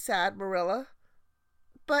dreadfully sad, Marilla.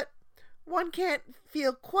 But one can't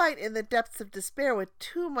feel quite in the depths of despair with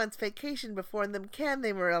 2 months' vacation before them, can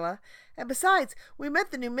they, Marilla? And besides, we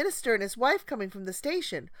met the new minister and his wife coming from the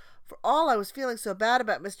station. For all I was feeling so bad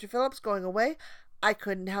about Mr. Phillips going away, I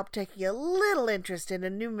couldn't help taking a little interest in a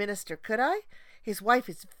new minister, could I? His wife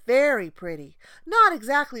is very pretty. Not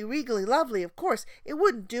exactly regally lovely, of course. It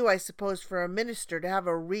wouldn't do, I suppose, for a minister to have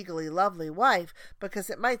a regally lovely wife, because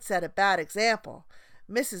it might set a bad example.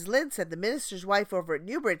 Mrs. Lynde said the minister's wife over at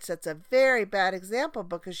Newbridge sets a very bad example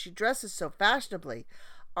because she dresses so fashionably.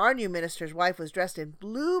 Our new minister's wife was dressed in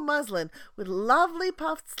blue muslin with lovely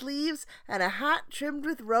puffed sleeves and a hat trimmed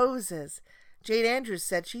with roses. Jane Andrews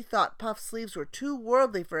said she thought puffed sleeves were too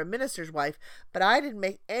worldly for a minister's wife, but I didn't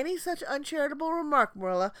make any such uncharitable remark,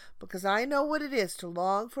 Marilla, because I know what it is to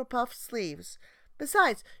long for puffed sleeves.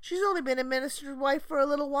 Besides, she's only been a minister's wife for a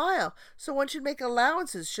little while, so one should make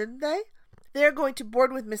allowances, shouldn't they? They are going to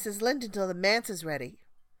board with Mrs. Lynde until the manse is ready.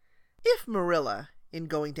 If Marilla, in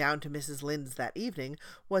going down to Mrs. Lynde's that evening,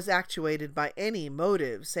 was actuated by any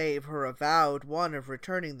motive save her avowed one of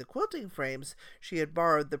returning the quilting frames she had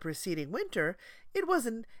borrowed the preceding winter, it was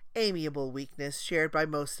an amiable weakness shared by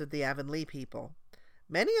most of the Avonlea people.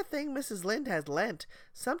 Many a thing Mrs. Lynde had lent,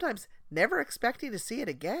 sometimes never expecting to see it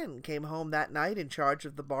again, came home that night in charge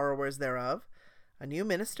of the borrowers thereof. A new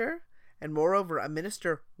minister, and moreover a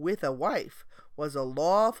minister with a wife, was a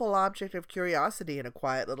lawful object of curiosity in a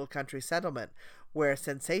quiet little country settlement, where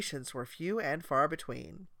sensations were few and far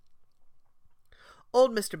between.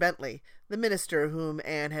 Old Mr. Bentley, the minister whom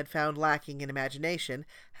Anne had found lacking in imagination,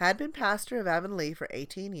 had been pastor of Avonlea for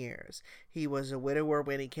 18 years. He was a widower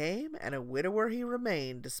when he came, and a widower he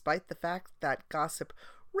remained, despite the fact that gossip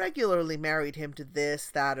regularly married him to this,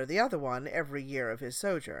 that, or the other one every year of his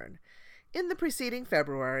sojourn. In the preceding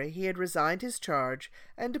February he had resigned his charge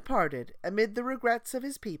and departed amid the regrets of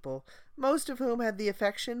his people, most of whom had the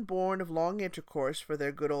affection born of long intercourse for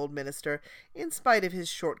their good old minister, in spite of his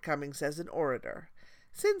shortcomings as an orator.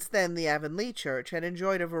 Since then the Avonlea church had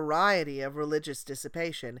enjoyed a variety of religious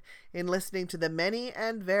dissipation in listening to the many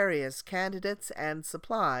and various candidates and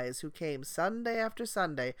supplies who came Sunday after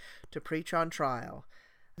Sunday to preach on trial.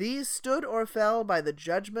 These stood or fell by the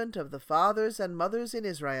judgment of the fathers and mothers in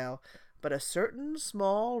Israel, but a certain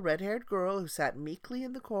small red-haired girl who sat meekly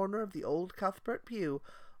in the corner of the old Cuthbert pew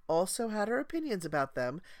also had her opinions about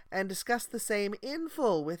them, and discussed the same in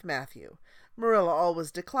full with Matthew, Marilla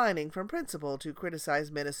always declining from principle to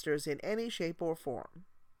criticize ministers in any shape or form.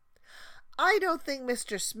 "I don't think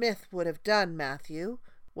Mr. Smith would have done, Matthew,"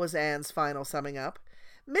 was Anne's final summing up.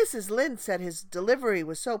 "Mrs. Lynde said his delivery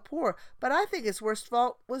was so poor, but I think his worst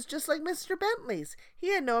fault was just like Mr. Bentley's. He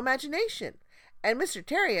had no imagination. And Mr.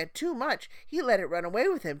 Terry had too much. He let it run away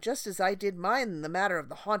with him, just as I did mine in the matter of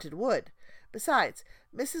the haunted wood. Besides,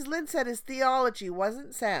 Mrs. Lynde said his theology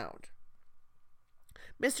wasn't sound.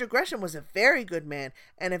 Mr. Gresham was a very good man,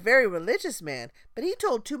 and a very religious man, but he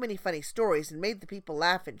told too many funny stories and made the people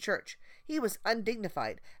laugh in church. He was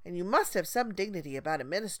undignified, and you must have some dignity about a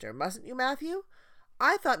minister, mustn't you, Matthew?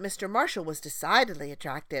 I thought Mr. Marshall was decidedly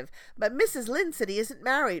attractive, but Mrs. Lynde said he isn't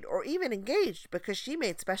married or even engaged because she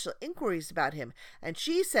made special inquiries about him, and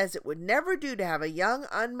she says it would never do to have a young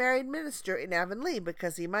unmarried minister in Avonlea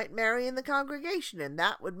because he might marry in the congregation, and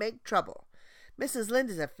that would make trouble. Mrs. Lynde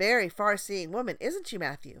is a very far-seeing woman, isn't she,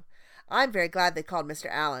 Matthew? I'm very glad they called Mr.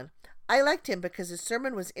 Allen. I liked him because his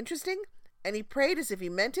sermon was interesting, and he prayed as if he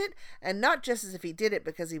meant it, and not just as if he did it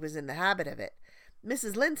because he was in the habit of it.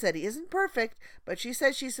 Mrs. Lynde said he isn't perfect, but she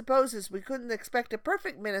says she supposes we couldn't expect a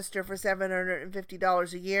perfect minister for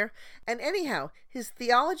 $750 a year, and anyhow, his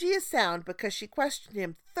theology is sound because she questioned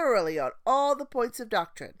him thoroughly on all the points of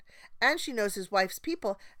doctrine. And she knows his wife's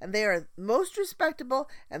people, and they are most respectable,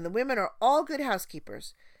 and the women are all good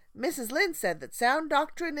housekeepers. Mrs. Lynde said that sound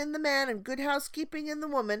doctrine in the man and good housekeeping in the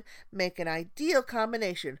woman make an ideal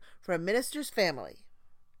combination for a minister's family.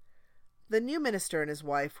 The new minister and his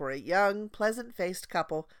wife were a young, pleasant-faced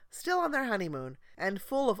couple, still on their honeymoon, and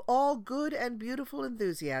full of all good and beautiful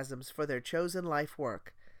enthusiasms for their chosen life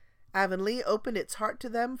work. Avonlea opened its heart to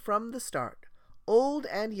them from the start. Old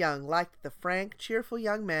and young liked the frank, cheerful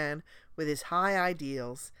young man with his high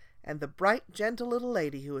ideals, and the bright, gentle little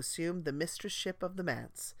lady who assumed the mistress-ship of the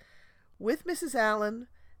manse. With Mrs. Allen,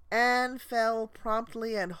 Anne fell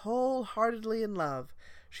promptly and wholeheartedly in love.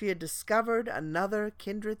 She had discovered another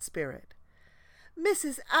kindred spirit.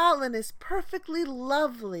 "Mrs. Allen is perfectly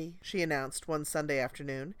lovely," she announced one Sunday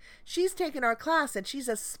afternoon. "She's taken our class, and she's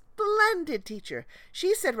a splendid teacher.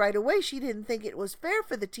 She said right away she didn't think it was fair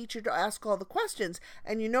for the teacher to ask all the questions,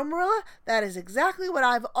 and you know, Marilla, that is exactly what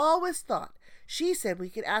I've always thought. She said we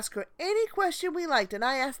could ask her any question we liked, and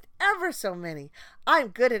I asked ever so many. I'm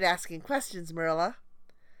good at asking questions, Marilla."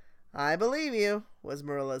 "I believe you," was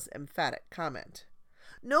Marilla's emphatic comment.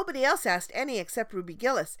 "Nobody else asked any except Ruby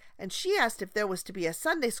Gillis, and she asked if there was to be a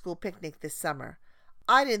Sunday school picnic this summer.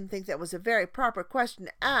 I didn't think that was a very proper question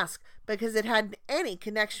to ask because it hadn't any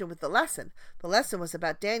connection with the lesson. The lesson was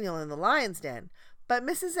about Daniel in the lion's den. But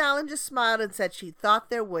Mrs. Allen just smiled and said she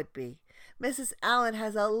thought there would be. Mrs. Allen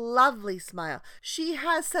has a lovely smile. She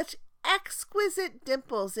has such exquisite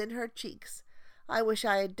dimples in her cheeks. I wish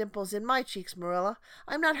I had dimples in my cheeks, Marilla.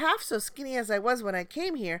 I'm not half so skinny as I was when I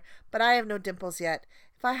came here, but I have no dimples yet.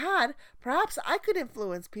 If I had, perhaps I could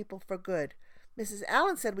influence people for good. Mrs.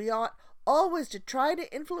 Allen said we ought always to try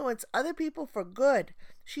to influence other people for good.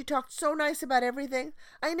 She talked so nice about everything.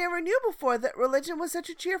 I never knew before that religion was such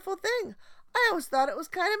a cheerful thing. I always thought it was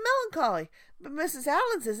kind of melancholy, but Mrs.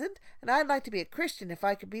 Allen's isn't, and I'd like to be a Christian if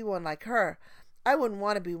I could be one like her. I wouldn't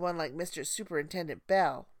want to be one like Mr. Superintendent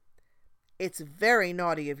Bell." "It's very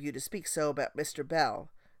naughty of you to speak so about Mr.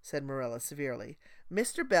 Bell," said Marilla severely.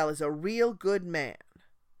 "Mr. Bell is a real good man."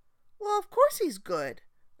 "Well, of course he's good,"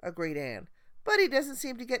 agreed Anne, "but he doesn't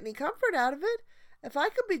seem to get any comfort out of it. If I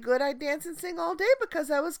could be good, I'd dance and sing all day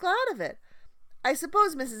because I was glad of it. I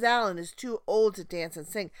suppose Mrs. Allen is too old to dance and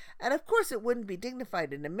sing, and of course it wouldn't be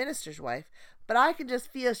dignified in a minister's wife, but I can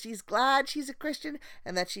just feel she's glad she's a Christian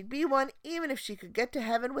and that she'd be one even if she could get to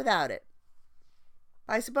heaven without it."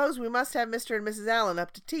 "I suppose we must have Mr. and Mrs. Allen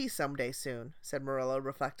up to tea some day soon," said Marilla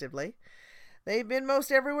reflectively. "They've been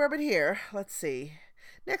most everywhere but here. Let's see.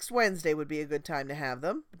 Next Wednesday would be a good time to have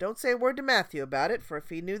them. But don't say a word to Matthew about it, for if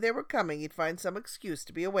he knew they were coming, he'd find some excuse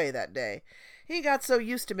to be away that day. He got so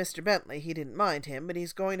used to Mr. Bentley he didn't mind him, but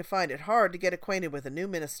he's going to find it hard to get acquainted with a new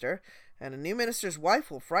minister, and a new minister's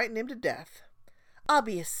wife will frighten him to death." "I'll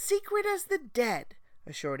be as secret as the dead,"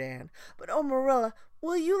 assured Anne. "But oh, Marilla,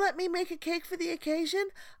 will you let me make a cake for the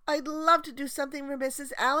occasion? I'd love to do something for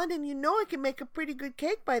Mrs. Allen, and you know I can make a pretty good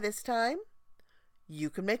cake by this time."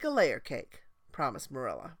 "You can make a layer cake," promised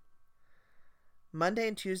Marilla. Monday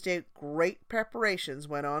and Tuesday great preparations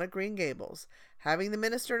went on at Green Gables. Having the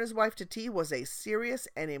minister and his wife to tea was a serious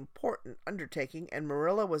and important undertaking, and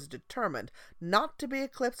Marilla was determined not to be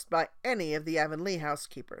eclipsed by any of the Avonlea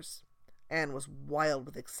housekeepers. Anne was wild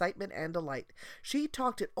with excitement and delight. She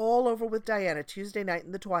talked it all over with Diana Tuesday night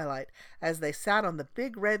in the twilight, as they sat on the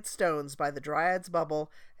big red stones by the Dryad's Bubble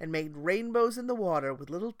and made rainbows in the water with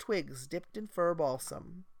little twigs dipped in fir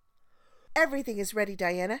balsam. "Everything is ready,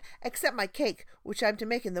 Diana, except my cake, which I'm to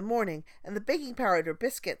make in the morning, and the baking powder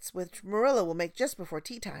biscuits, which Marilla will make just before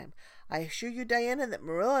tea time. I assure you, Diana, that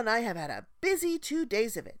Marilla and I have had a busy 2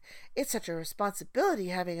 days of it. It's such a responsibility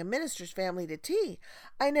having a minister's family to tea.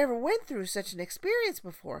 I never went through such an experience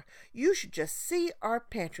before. You should just see our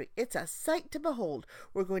pantry. It's a sight to behold.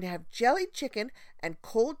 We're going to have jellied chicken and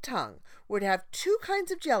cold tongue. We're to have 2 kinds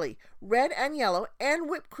of jelly, red and yellow, and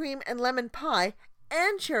whipped cream and lemon pie,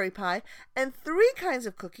 and cherry pie, and 3 kinds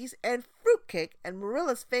of cookies, and fruit cake, and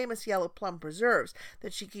Marilla's famous yellow plum preserves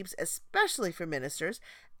that she keeps especially for ministers,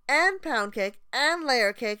 and pound cake, and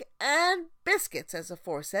layer cake, and biscuits, as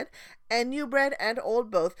aforesaid, and new bread and old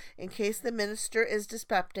both, in case the minister is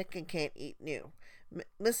dyspeptic and can't eat new.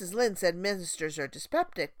 Mrs. Lynde said ministers are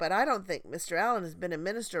dyspeptic, but I don't think Mr. Allen has been a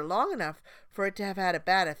minister long enough for it to have had a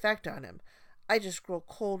bad effect on him. I just grow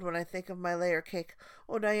cold when I think of my layer cake.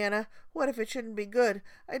 Oh, Diana, what if it shouldn't be good?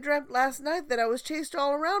 I dreamt last night that I was chased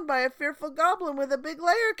all around by a fearful goblin with a big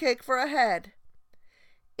layer cake for a head.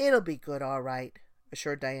 It'll be good, all right,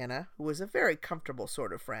 assured Diana, who was a very comfortable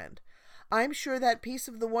sort of friend. I'm sure that piece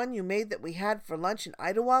of the one you made that we had for lunch in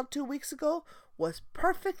Idlewild 2 weeks ago was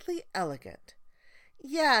perfectly elegant.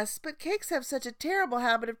 Yes, but cakes have such a terrible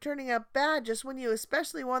habit of turning out bad just when you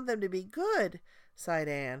especially want them to be good, sighed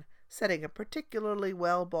Anne, setting a particularly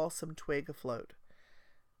well-balsamed twig afloat.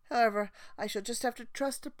 However, I shall just have to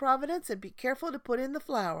trust to Providence and be careful to put in the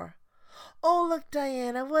flour. Oh, look,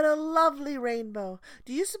 Diana, what a lovely rainbow.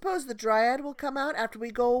 Do you suppose the dryad will come out after we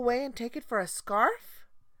go away and take it for a scarf?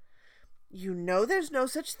 You know there's no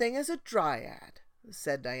such thing as a dryad,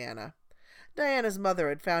 said Diana. Diana's mother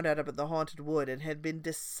had found out about the haunted wood and had been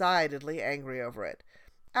decidedly angry over it.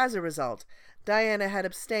 As a result, Diana had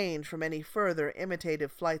abstained from any further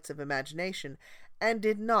imitative flights of imagination, and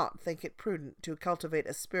did not think it prudent to cultivate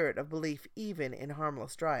a spirit of belief even in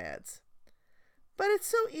harmless dryads. But it's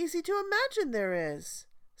so easy to imagine there is,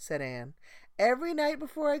 said Anne. Every night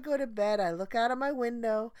before I go to bed I look out of my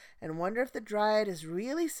window and wonder if the dryad is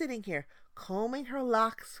really sitting here, combing her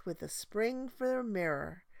locks with a spring for a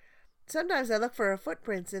mirror. Sometimes I look for her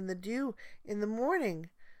footprints in the dew in the morning.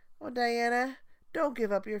 Oh, Diana, don't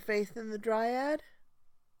give up your faith in the dryad.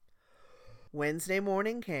 Wednesday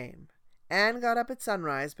morning came. Anne got up at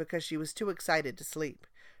sunrise because she was too excited to sleep.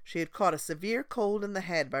 She had caught a severe cold in the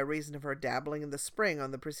head by reason of her dabbling in the spring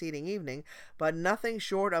on the preceding evening, but nothing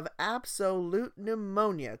short of absolute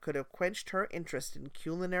pneumonia could have quenched her interest in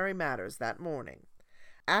culinary matters that morning.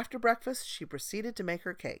 After breakfast, she proceeded to make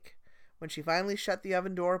her cake. When she finally shut the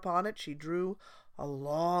oven door upon it, she drew a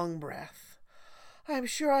long breath. I'm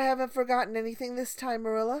sure I haven't forgotten anything this time,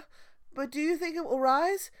 Marilla. But do you think it will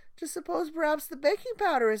rise? Just suppose perhaps the baking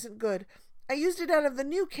powder isn't good. I used it out of the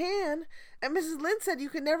new can, and Mrs. Lynde said you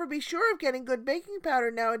can never be sure of getting good baking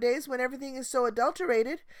powder nowadays when everything is so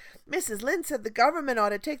adulterated. Mrs. Lynde said the government ought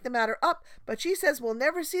to take the matter up, but she says we'll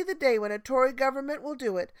never see the day when a Tory government will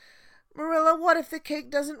do it. Marilla, what if the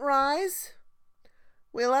cake doesn't rise?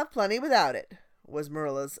 We'll have plenty without it, was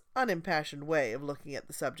Marilla's unimpassioned way of looking at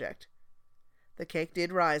the subject. The cake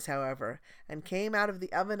did rise, however, and came out of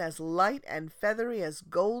the oven as light and feathery as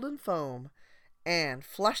golden foam. Anne,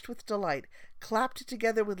 flushed with delight, clapped it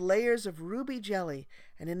together with layers of ruby jelly,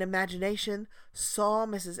 and in imagination saw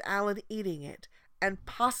Mrs. Allen eating it, and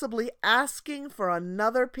possibly asking for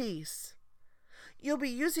another piece. You'll be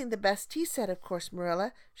using the best tea set, of course,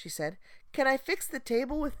 Marilla, she said. Can I fix the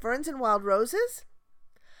table with ferns and wild roses?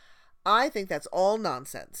 I think that's all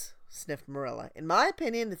nonsense, sniffed Marilla. In my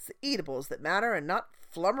opinion, it's the eatables that matter and not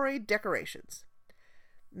flummery decorations.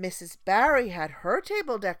 Mrs. Barry had her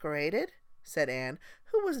table decorated, said Anne,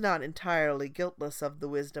 who was not entirely guiltless of the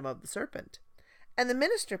wisdom of the serpent. And the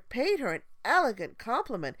minister paid her an elegant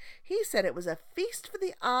compliment. He said it was a feast for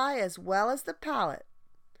the eye as well as the palate.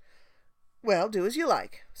 Well, do as you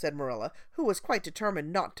like, said Marilla, who was quite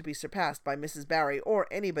determined not to be surpassed by Mrs. Barry or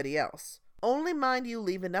anybody else. Only mind you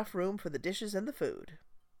leave enough room for the dishes and the food.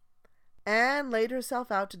 Anne laid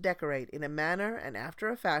herself out to decorate in a manner and after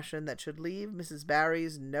a fashion that should leave Mrs.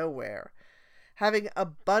 Barry's nowhere. Having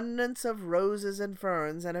abundance of roses and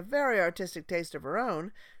ferns and a very artistic taste of her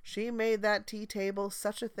own, she made that tea-table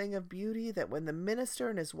such a thing of beauty that when the minister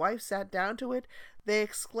and his wife sat down to it, they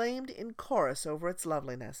exclaimed in chorus over its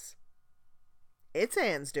loveliness. It's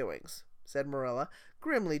Anne's doings, said Marilla,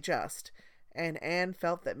 grimly just, and Anne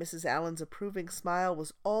felt that Mrs. Allen's approving smile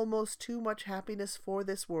was almost too much happiness for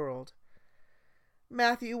this world.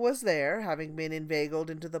 Matthew was there, having been inveigled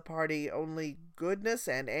into the party only goodness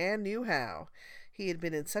and Anne knew how. He had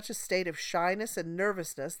been in such a state of shyness and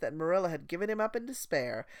nervousness that Marilla had given him up in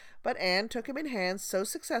despair, but Anne took him in hand so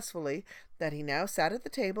successfully that he now sat at the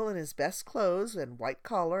table in his best clothes and white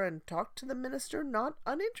collar and talked to the minister not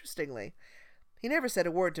uninterestingly. He never said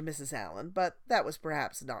a word to Mrs. Allen, but that was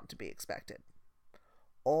perhaps not to be expected.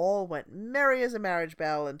 All went merry as a marriage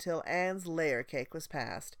bell until Anne's layer cake was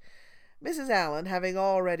passed. Mrs. Allen, having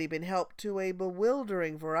already been helped to a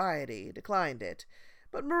bewildering variety, declined it,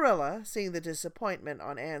 but Marilla, seeing the disappointment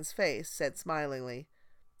on Anne's face, said smilingly,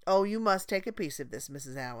 "Oh, you must take a piece of this,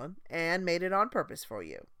 Mrs. Allen. Anne made it on purpose for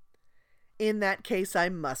you." In that case, I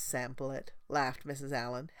must sample it, laughed Mrs.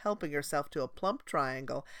 Allen, helping herself to a plump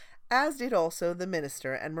triangle, as did also the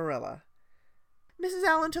minister and Marilla. Mrs.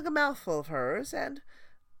 Allen took a mouthful of hers, and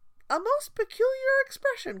a most peculiar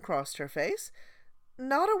expression crossed her face.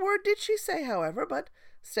 Not a word did she say, however, but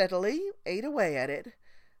steadily ate away at it.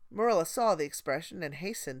 Marilla saw the expression and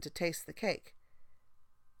hastened to taste the cake.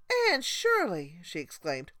 "Anne Shirley," she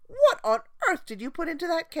exclaimed, "what on earth did you put into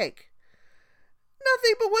that cake?"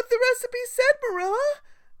 "Nothing but what the recipe said, Marilla,"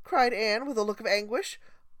 cried Anne with a look of anguish.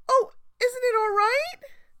 "Oh, isn't it all right?"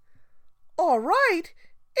 "All right?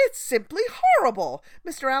 It's simply horrible.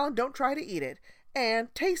 Mr. Allen, don't try to eat it.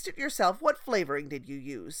 And taste it yourself. What flavoring did you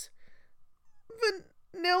use?"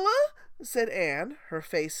 "Vanilla," said Anne, her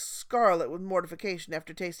face scarlet with mortification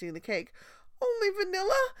after tasting the cake. "Only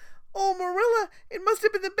vanilla? Oh, Marilla, it must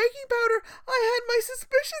have been the baking powder. I had my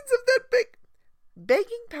suspicions of that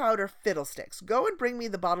Baking powder fiddlesticks. Go and bring me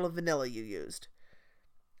the bottle of vanilla you used."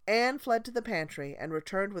 Anne fled to the pantry and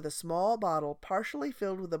returned with a small bottle partially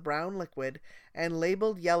filled with a brown liquid and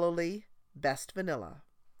labeled yellowly, "Best Vanilla."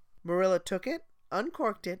 Marilla took it,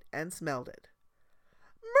 uncorked it, and smelled it.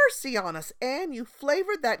 "Mercy on us, Anne, you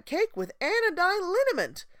flavored that cake with anodyne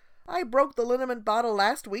liniment. I broke the liniment bottle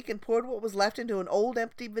last week and poured what was left into an old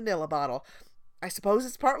empty vanilla bottle. I suppose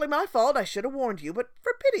it's partly my fault. I should have warned you, but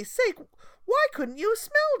for pity's sake, why couldn't you have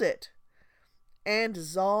smelled it?" Anne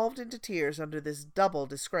dissolved into tears under this double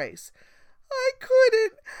disgrace. "I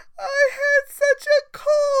couldn't. I had such a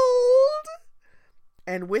cold."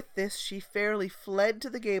 And with this she fairly fled to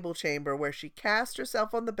the gable chamber, where she cast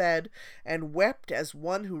herself on the bed and wept as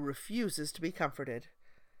one who refuses to be comforted.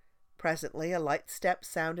 Presently a light step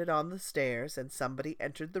sounded on the stairs, and somebody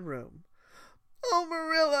entered the room. "Oh,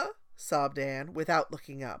 Marilla," sobbed Anne, without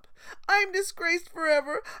looking up, "I'm disgraced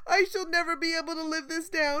forever. I shall never be able to live this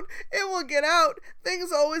down. It will get out.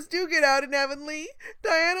 Things always do get out in Avonlea.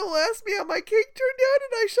 Diana will ask me how my cake turned out,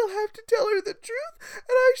 and I shall have to tell her the truth, and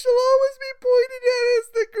I shall always be pointed at as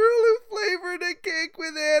the girl who flavored a cake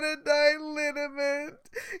with anodyne liniment.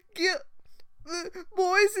 The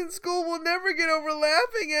boys in school will never get over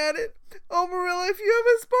laughing at it. Oh, Marilla, if you have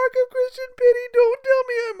a spark of Christian pity, don't tell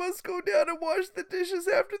me I must go down and wash the dishes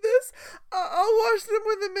after this. I'll wash them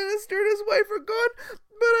when the minister and his wife are gone,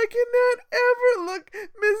 but I cannot ever look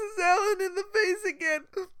Mrs. Allen in the face again.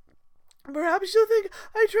 Perhaps she'll think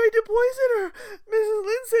I tried to poison her. Mrs.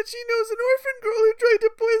 Lynde said she knows an orphan girl who tried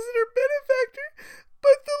to poison her benefactor.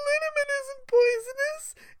 But the liniment isn't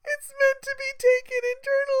poisonous. It's meant to be taken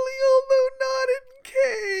internally, although not in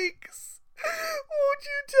cakes. Won't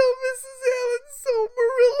you tell Mrs. Allen so,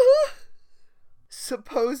 Marilla?"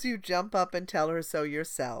 "Suppose you jump up and tell her so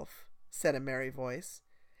yourself," said a merry voice.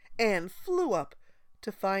 Anne flew up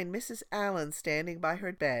to find Mrs. Allen standing by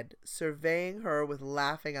her bed, surveying her with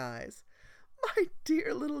laughing eyes. "My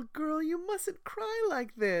dear little girl, you mustn't cry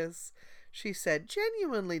like this," she said,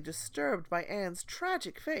 genuinely disturbed by Anne's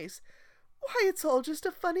tragic face. "Why, it's all just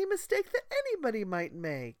a funny mistake that anybody might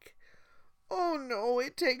make." "Oh, no,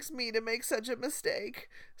 it takes me to make such a mistake,"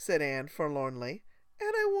 said Anne forlornly.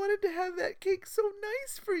 "And I wanted to have that cake so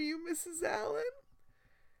nice for you, Mrs. Allen."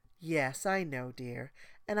 "Yes, I know, dear,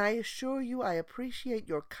 and I assure you I appreciate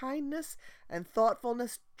your kindness and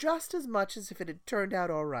thoughtfulness just as much as if it had turned out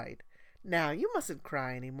all right. Now, you mustn't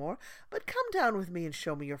cry any more, but come down with me and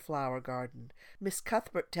show me your flower garden. Miss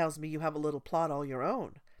Cuthbert tells me you have a little plot all your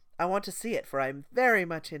own. I want to see it, for I am very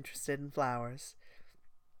much interested in flowers."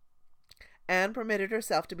 Anne permitted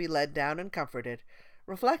herself to be led down and comforted,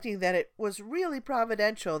 reflecting that it was really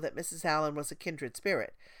providential that Mrs. Allen was a kindred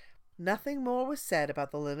spirit. Nothing more was said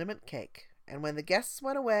about the liniment cake, and when the guests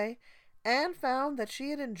went away, Anne found that she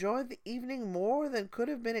had enjoyed the evening more than could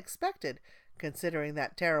have been expected, considering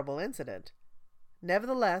that terrible incident.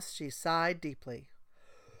 Nevertheless, she sighed deeply.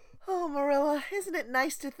 "Oh, Marilla, isn't it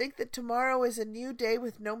nice to think that tomorrow is a new day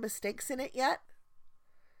with no mistakes in it yet?"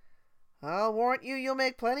 "I'll warrant you'll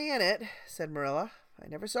make plenty in it," said Marilla. "I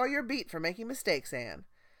never saw your beat for making mistakes, Anne."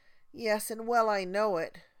 "Yes, and well I know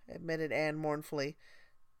it," admitted Anne mournfully.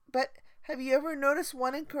 "But have you ever noticed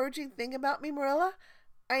one encouraging thing about me, Marilla?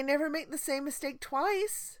 I never make the same mistake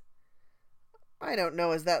twice." "I don't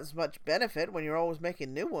know as that's much benefit when you're always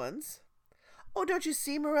making new ones." "Oh, don't you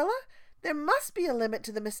see, Marilla? There must be a limit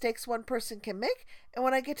to the mistakes one person can make, and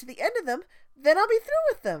when I get to the end of them, then I'll be through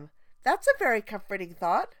with them. That's a very comforting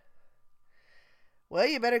thought." "Well,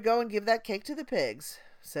 you better go and give that cake to the pigs,"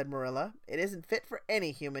 said Marilla. "It isn't fit for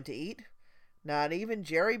any human to eat, not even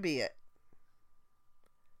Jerry Beat."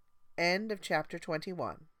 End of chapter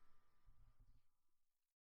 21.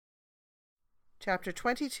 Chapter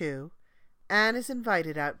 22. Anne is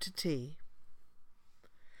invited out to tea.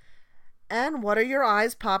 "And what are your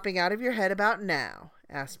eyes popping out of your head about now?"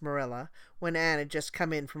 asked Marilla, when Anne had just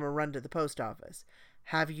come in from a run to the post office.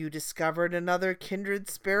 "Have you discovered another kindred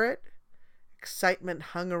spirit?" Excitement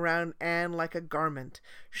hung around Anne like a garment,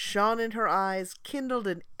 shone in her eyes, kindled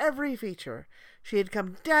in every feature. She had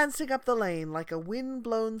come dancing up the lane like a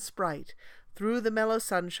wind-blown sprite through the mellow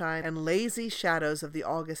sunshine and lazy shadows of the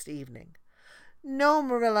August evening. "No,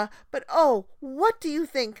 Marilla, but oh, what do you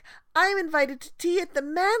think? I'm invited to tea at the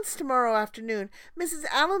manse tomorrow afternoon. Mrs.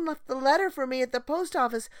 Allen left the letter for me at the post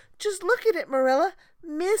office. Just look at it, Marilla.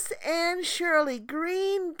 Miss Anne Shirley,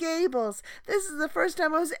 Green Gables. This is the first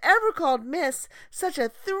time I was ever called Miss. Such a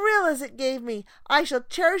thrill as it gave me. I shall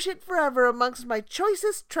cherish it forever amongst my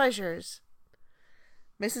choicest treasures."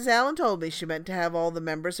 "Mrs. Allen told me she meant to have all the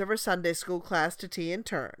members of her Sunday school class to tea in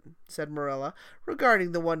turn," said Marilla,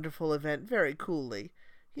 regarding the wonderful event very coolly.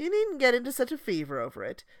 "You needn't get into such a fever over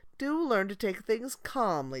it. Do learn to take things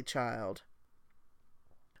calmly, child."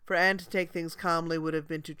 For Anne to take things calmly would have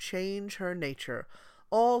been to change her nature.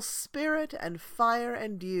 All spirit and fire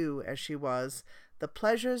and dew as she was, the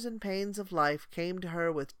pleasures and pains of life came to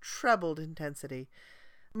her with trebled intensity.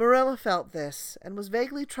 Marilla felt this, and was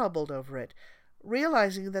vaguely troubled over it,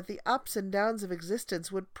 realizing that the ups and downs of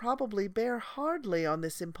existence would probably bear hardly on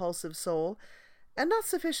this impulsive soul, and not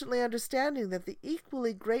sufficiently understanding that the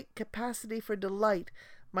equally great capacity for delight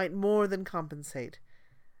might more than compensate.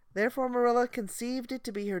 Therefore Marilla conceived it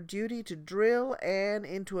to be her duty to drill Anne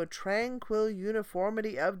into a tranquil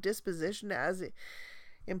uniformity of disposition as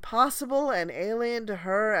impossible and alien to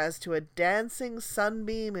her as to a dancing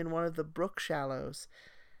sunbeam in one of the brook shallows.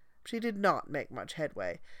 She did not make much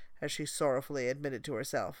headway, as she sorrowfully admitted to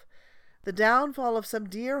herself. The downfall of some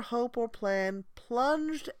dear hope or plan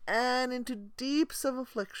plunged Anne into deeps of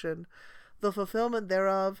affliction. The fulfillment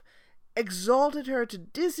thereof exalted her to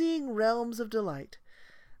dizzying realms of delight.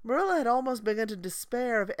 Marilla had almost begun to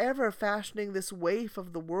despair of ever fashioning this waif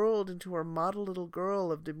of the world into her model little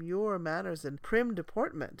girl of demure manners and prim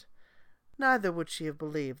deportment. Neither would she have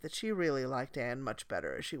believed that she really liked Anne much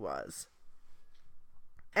better as she was.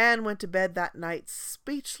 Anne went to bed that night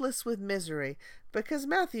speechless with misery, because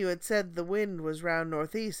Matthew had said the wind was round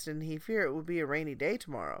northeast and he feared it would be a rainy day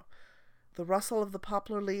tomorrow. The rustle of the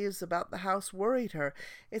poplar leaves about the house worried her.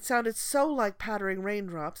 It sounded so like pattering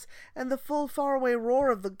raindrops, and the full faraway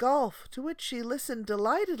roar of the Gulf, to which she listened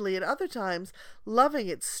delightedly at other times, loving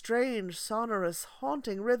its strange, sonorous,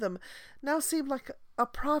 haunting rhythm, now seemed like a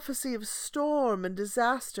prophecy of storm and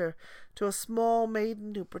disaster to a small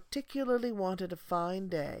maiden who particularly wanted a fine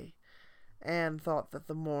day. Anne thought that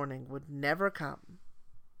the morning would never come.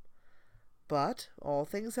 But all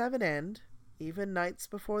things have an end, even nights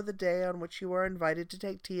before the day on which you are invited to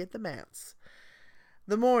take tea at the manse.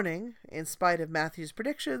 The morning, in spite of Matthew's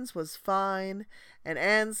predictions, was fine, and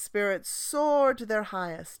Anne's spirits soared to their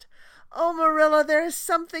highest. "Oh, Marilla, there is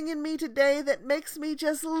something in me today that makes me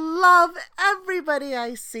just love everybody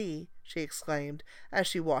I see," she exclaimed as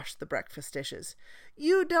she washed the breakfast dishes.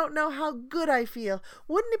 "You don't know how good I feel.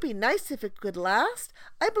 Wouldn't it be nice if it could last?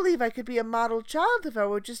 I believe I could be a model child if I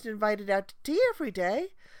were just invited out to tea every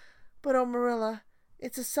day. But, oh, Marilla,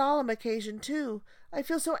 it's a solemn occasion, too. I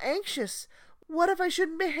feel so anxious. What if I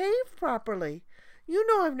shouldn't behave properly? You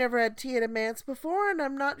know I've never had tea at a manse before, and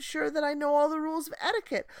I'm not sure that I know all the rules of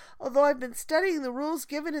etiquette, although I've been studying the rules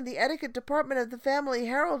given in the etiquette department of the Family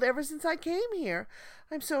Herald ever since I came here.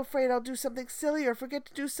 I'm so afraid I'll do something silly or forget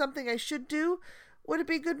to do something I should do. Would it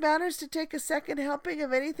be good manners to take a second helping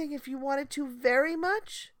of anything if you wanted to very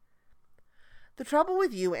much?" "The trouble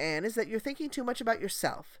with you, Anne, is that you're thinking too much about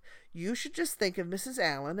yourself. You should just think of Mrs.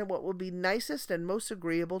 Allen and what will be nicest and most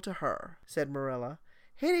agreeable to her," said Marilla,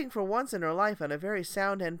 hitting for once in her life on a very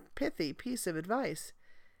sound and pithy piece of advice.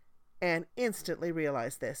 Anne instantly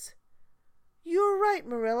realized this. "You're right,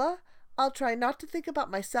 Marilla. I'll try not to think about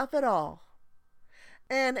myself at all."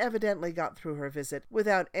 Anne evidently got through her visit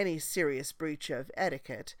without any serious breach of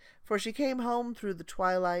etiquette, for she came home through the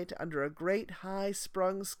twilight under a great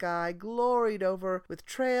high-sprung sky gloried over with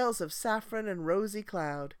trails of saffron and rosy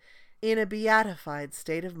cloud, in a beatified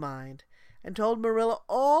state of mind, and told Marilla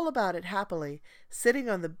all about it happily, sitting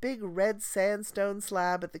on the big red sandstone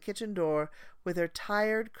slab at the kitchen door with her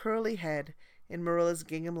tired curly head in Marilla's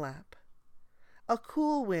gingham lap. A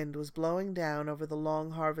cool wind was blowing down over the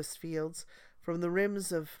long harvest fields from the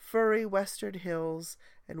rims of furry western hills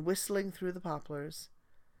and whistling through the poplars.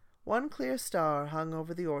 One clear star hung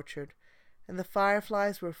over the orchard, and the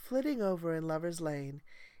fireflies were flitting over in Lover's Lane,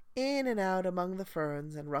 in and out among the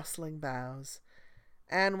ferns and rustling boughs.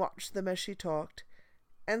 Anne watched them as she talked,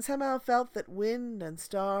 and somehow felt that wind and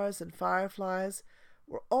stars and fireflies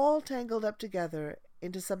were all tangled up together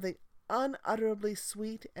into something unutterably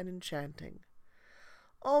sweet and enchanting.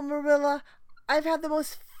 Oh, Marilla, I've had the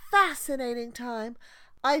most fascinating time.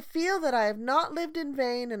 I feel that I have not lived in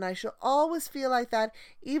vain, and I shall always feel like that,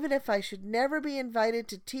 even if I should never be invited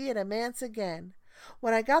to tea at a manse again.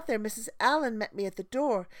 When I got there, Mrs. Allen met me at the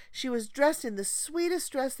door. She was dressed in the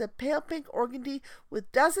sweetest dress, the pale pink organdy,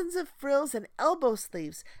 with dozens of frills and elbow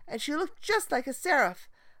sleeves, and she looked just like a seraph.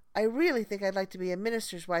 I really think I'd like to be a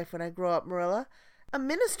minister's wife when I grow up, Marilla. A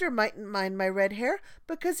minister mightn't mind my red hair,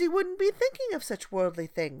 because he wouldn't be thinking of such worldly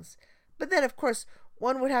things. But then, of course,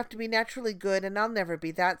 one would have to be naturally good, and I'll never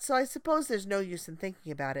be that, so I suppose there's no use in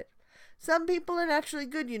thinking about it. Some people are naturally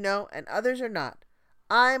good, you know, and others are not.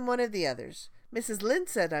 I'm one of the others. Mrs. Lynde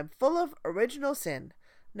said I'm full of original sin.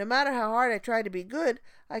 No matter how hard I try to be good,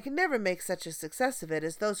 I can never make such a success of it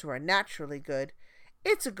as those who are naturally good.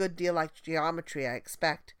 It's a good deal like geometry, I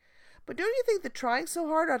expect. But don't you think that trying so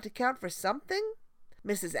hard ought to count for something?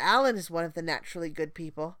 Mrs. Allen is one of the naturally good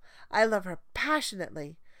people. I love her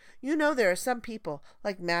passionately. You know there are some people,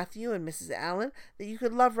 like Matthew and Mrs. Allen, that you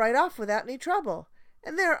could love right off without any trouble.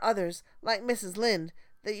 And there are others, like Mrs. Lynde,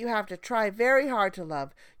 that you have to try very hard to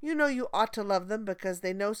love. You know you ought to love them because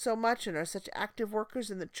they know so much and are such active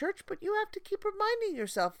workers in the church, but you have to keep reminding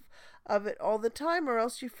yourself of it all the time or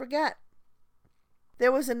else you forget.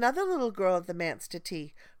 There was another little girl at the manse to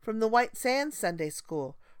tea, from the White Sands Sunday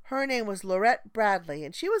School. Her name was Laurette Bradley,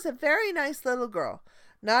 and she was a very nice little girl.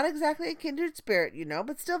 Not exactly a kindred spirit, you know,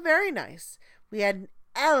 but still very nice. We had an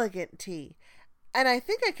elegant tea, and I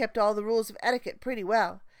think I kept all the rules of etiquette pretty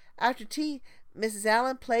well. After tea, Mrs.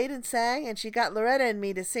 Allen played and sang, and she got Loretta and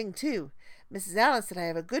me to sing too. Mrs. Allen said I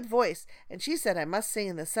have a good voice, and she said I must sing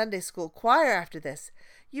in the Sunday school choir after this.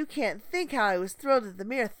 You can't think how I was thrilled at the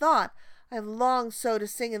mere thought. I've longed so to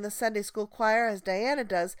sing in the Sunday school choir as Diana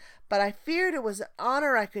does, but I feared it was an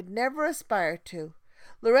honor I could never aspire to.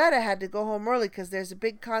 Loretta had to go home early because there's a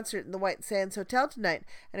big concert in the White Sands Hotel tonight,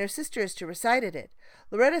 and her sister is to recite at it.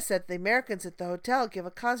 Loretta said the Americans at the hotel give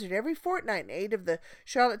a concert every fortnight in aid of the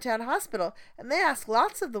Charlottetown Hospital, and they ask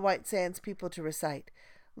lots of the White Sands people to recite.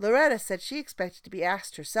 Loretta said she expected to be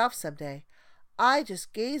asked herself some day. I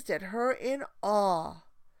just gazed at her in awe.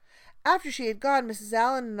 After she had gone, Mrs.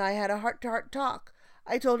 Allen and I had a heart-to-heart talk.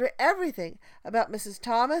 I told her everything about Mrs.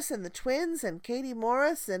 Thomas and the twins and Katie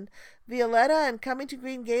Morris and Violetta and coming to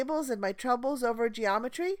Green Gables and my troubles over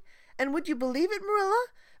geometry. And would you believe it, Marilla?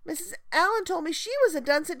 Mrs. Allen told me she was a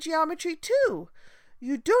dunce at geometry, too.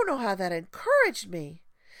 You don't know how that encouraged me.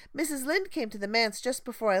 Mrs. Lynde came to the manse just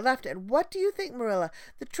before I left, and what do you think, Marilla?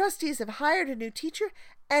 The trustees have hired a new teacher,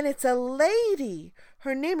 and it's a lady.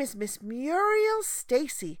 Her name is Miss Muriel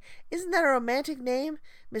Stacy. Isn't that a romantic name?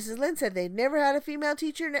 Mrs. Lynde said they'd never had a female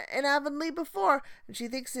teacher in Avonlea before, and she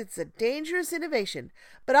thinks it's a dangerous innovation.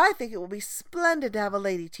 But I think it will be splendid to have a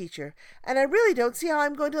lady teacher, and I really don't see how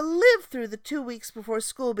I'm going to live through the 2 weeks before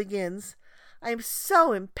school begins. I'm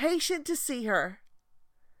so impatient to see her.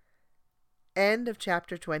 End of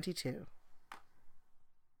chapter 22.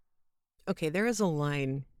 Okay, there is a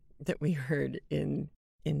line that we heard in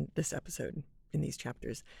this episode, in these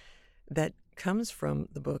chapters, that comes from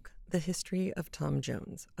the book The History of Tom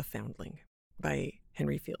Jones, a Foundling, by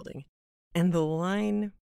Henry Fielding. And the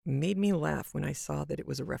line made me laugh when I saw that it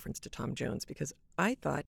was a reference to Tom Jones, because I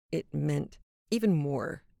thought it meant even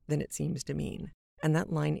more than it seems to mean. And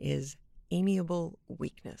that line is amiable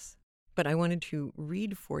weakness. But I wanted to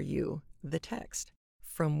read for you the text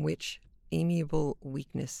from which amiable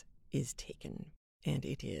weakness is taken. And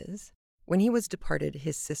it is, when he was departed,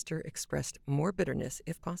 his sister expressed more bitterness,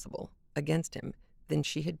 if possible, against him than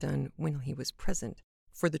she had done when he was present,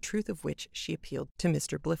 for the truth of which she appealed to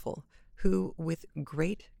Mr. Bliffle, who, with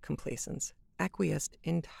great complaisance, acquiesced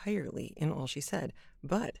entirely in all she said,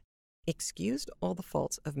 but excused all the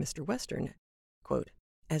faults of Mr. Western, quote,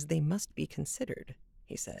 as they must be considered,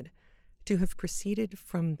 he said, to have proceeded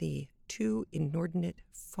from the too inordinate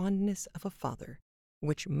fondness of a father,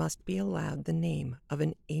 which must be allowed the name of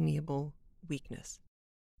an amiable weakness.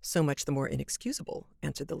 So much the more inexcusable,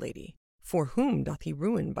 answered the lady, for whom doth he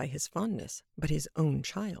ruin by his fondness but his own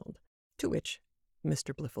child? To which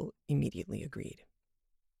Mr. Bliffle immediately agreed.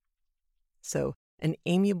 So, an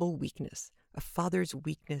amiable weakness, a father's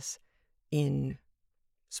weakness in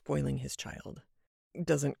spoiling his child,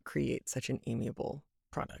 doesn't create such an amiable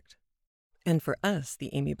product. And for us, the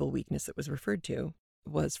amiable weakness that was referred to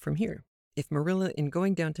was from here. If Marilla, in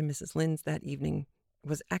going down to Mrs. Lynde's that evening,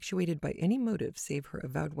 was actuated by any motive save her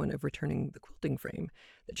avowed one of returning the quilting frame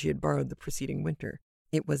that she had borrowed the preceding winter,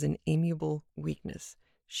 it was an amiable weakness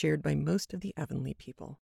shared by most of the Avonlea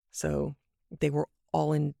people. So they were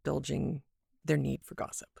all indulging their need for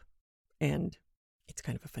gossip. And It's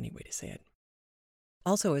kind of a funny way to say it.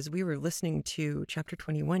 Also, as we were listening to chapter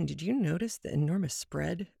 21, did you notice the enormous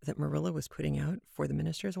spread that Marilla was putting out for the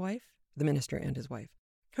minister's wife? The minister and his wife.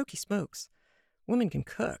 Hokey smokes. Woman can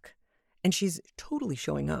cook. And she's totally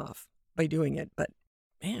showing off by doing it. But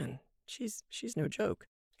man, she's no joke.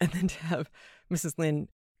 And then to have Mrs. Lynde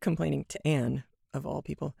complaining to Anne, of all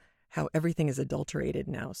people, how everything is adulterated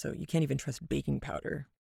now, so you can't even trust baking powder.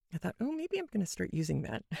 I thought, oh, maybe I'm going to start using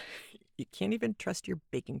that. You can't even trust your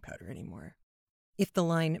baking powder anymore. If the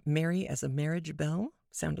line "marry as a marriage bell"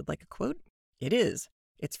 sounded like a quote, it is.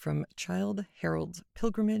 It's from Childe Harold's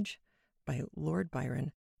Pilgrimage by Lord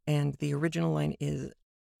Byron, and the original line is,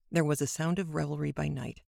 "There was a sound of revelry by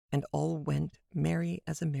night, and all went merry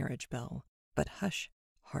as a marriage bell. But hush,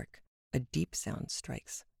 hark, a deep sound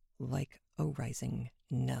strikes, like a rising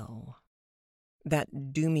knell." That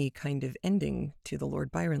doomy kind of ending to the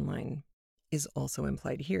Lord Byron line is also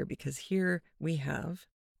implied here, because here we have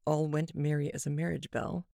 "all went merry as a marriage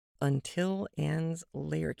bell until Anne's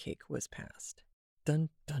layer cake was passed." Dun,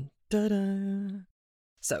 dun, da, da.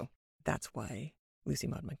 So that's why Lucy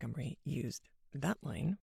Maud Montgomery used that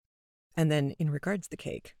line. And then in regards to the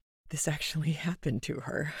cake, this actually happened to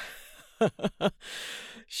her.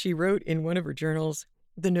 She wrote in one of her journals,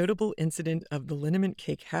 "The notable incident of the liniment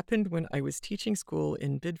cake happened when I was teaching school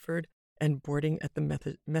in Bidford and boarding at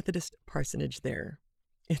the Methodist parsonage there.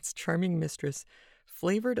 Its charming mistress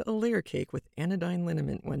flavored a layer cake with anodyne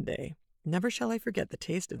liniment one day. Never shall I forget the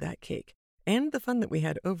taste of that cake, and the fun that we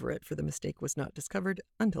had over it, for the mistake was not discovered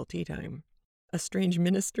until tea time. A strange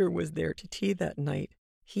minister was there to tea that night.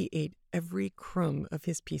 He ate every crumb of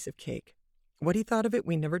his piece of cake. What he thought of it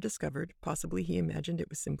we never discovered. Possibly he imagined it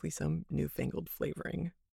was simply some newfangled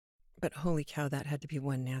flavoring. But holy cow, that had to be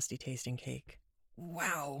one nasty tasting cake.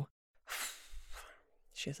 Wow.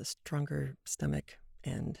 She has a stronger stomach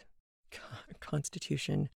and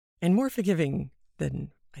constitution, and more forgiving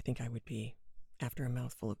than I think I would be after a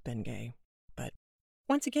mouthful of Bengay. But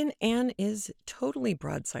once again, Anne is totally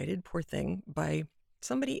broadsided, poor thing, by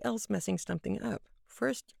somebody else messing something up.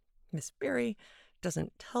 First, Miss Barry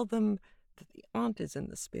doesn't tell them that the aunt is in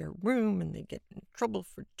the spare room, and they get in trouble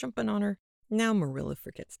for jumping on her. Now Marilla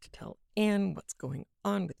forgets to tell Anne what's going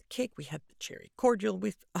on with the cake. We had the cherry cordial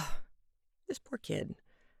with... this poor kid.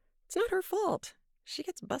 It's not her fault. She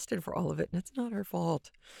gets busted for all of it, and it's not her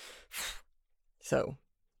fault. So,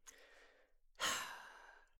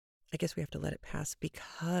 I guess we have to let it pass,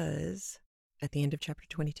 because at the end of chapter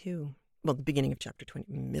 22, well, the beginning of chapter 20,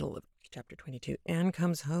 middle of chapter 22, Anne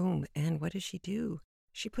comes home, and what does she do?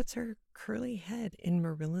 She puts her curly head in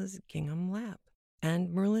Marilla's gingham lap,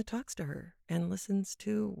 and Marilla talks to her and listens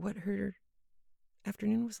to what her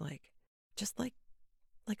afternoon was like, just like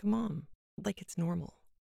a mom, like it's normal.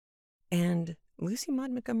 And Lucy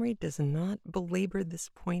Maud Montgomery does not belabor this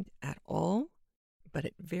point at all, but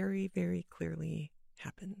it very, very clearly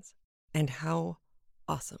happens. And how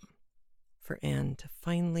awesome for Anne to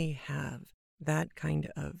finally have that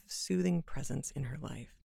kind of soothing presence in her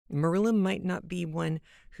life. Marilla might not be one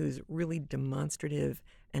who's really demonstrative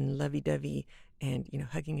and lovey-dovey and,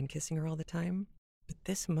 hugging and kissing her all the time, but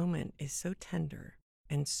this moment is so tender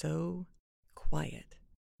and so quiet.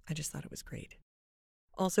 I just thought it was great.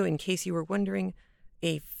 Also, in case you were wondering,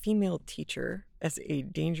 a female teacher as a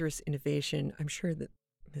dangerous innovation, I'm sure that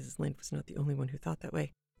Mrs. Lynde was not the only one who thought that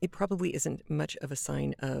way. It probably isn't much of a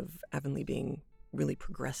sign of Avonlea being really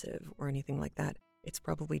progressive or anything like that. It's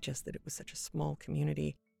probably just that it was such a small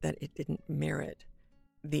community that it didn't merit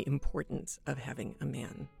the importance of having a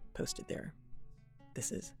man posted there.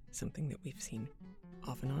 This is something that we've seen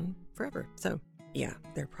off and on forever. So, yeah,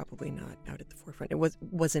 they're probably not out at the forefront. It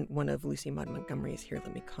wasn't one of Lucy Maud Montgomery's, here,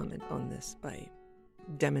 let me comment on this by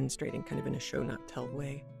demonstrating kind of in a show not tell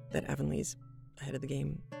way that Avonlea's ahead of the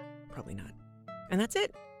game. Probably not. And that's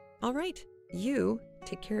it. All right. You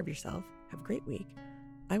take care of yourself. Have a great week.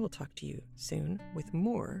 I will talk to you soon with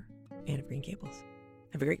more Anne of Green Gables.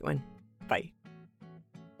 Have a great one. Bye.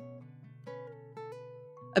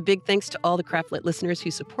 A big thanks to all the Craftlit listeners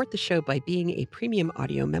who support the show by being a premium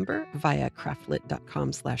audio member via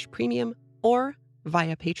craftlit.com/premium or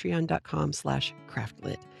via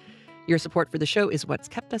patreon.com/craftlit. Your support for the show is what's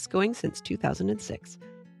kept us going since 2006.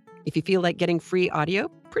 If you feel like getting free audio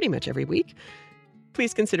pretty much every week,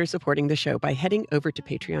 please consider supporting the show by heading over to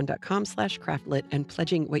patreon.com/craftlit and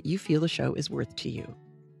pledging what you feel the show is worth to you.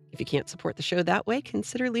 If you can't support the show that way,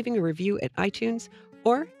 consider leaving a review at iTunes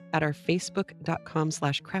or at our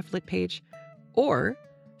facebook.com/craftlit page, or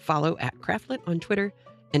follow @craftlit on Twitter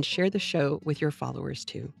and share the show with your followers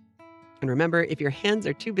too. And remember, if your hands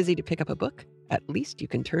are too busy to pick up a book, at least you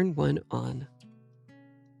can turn one on.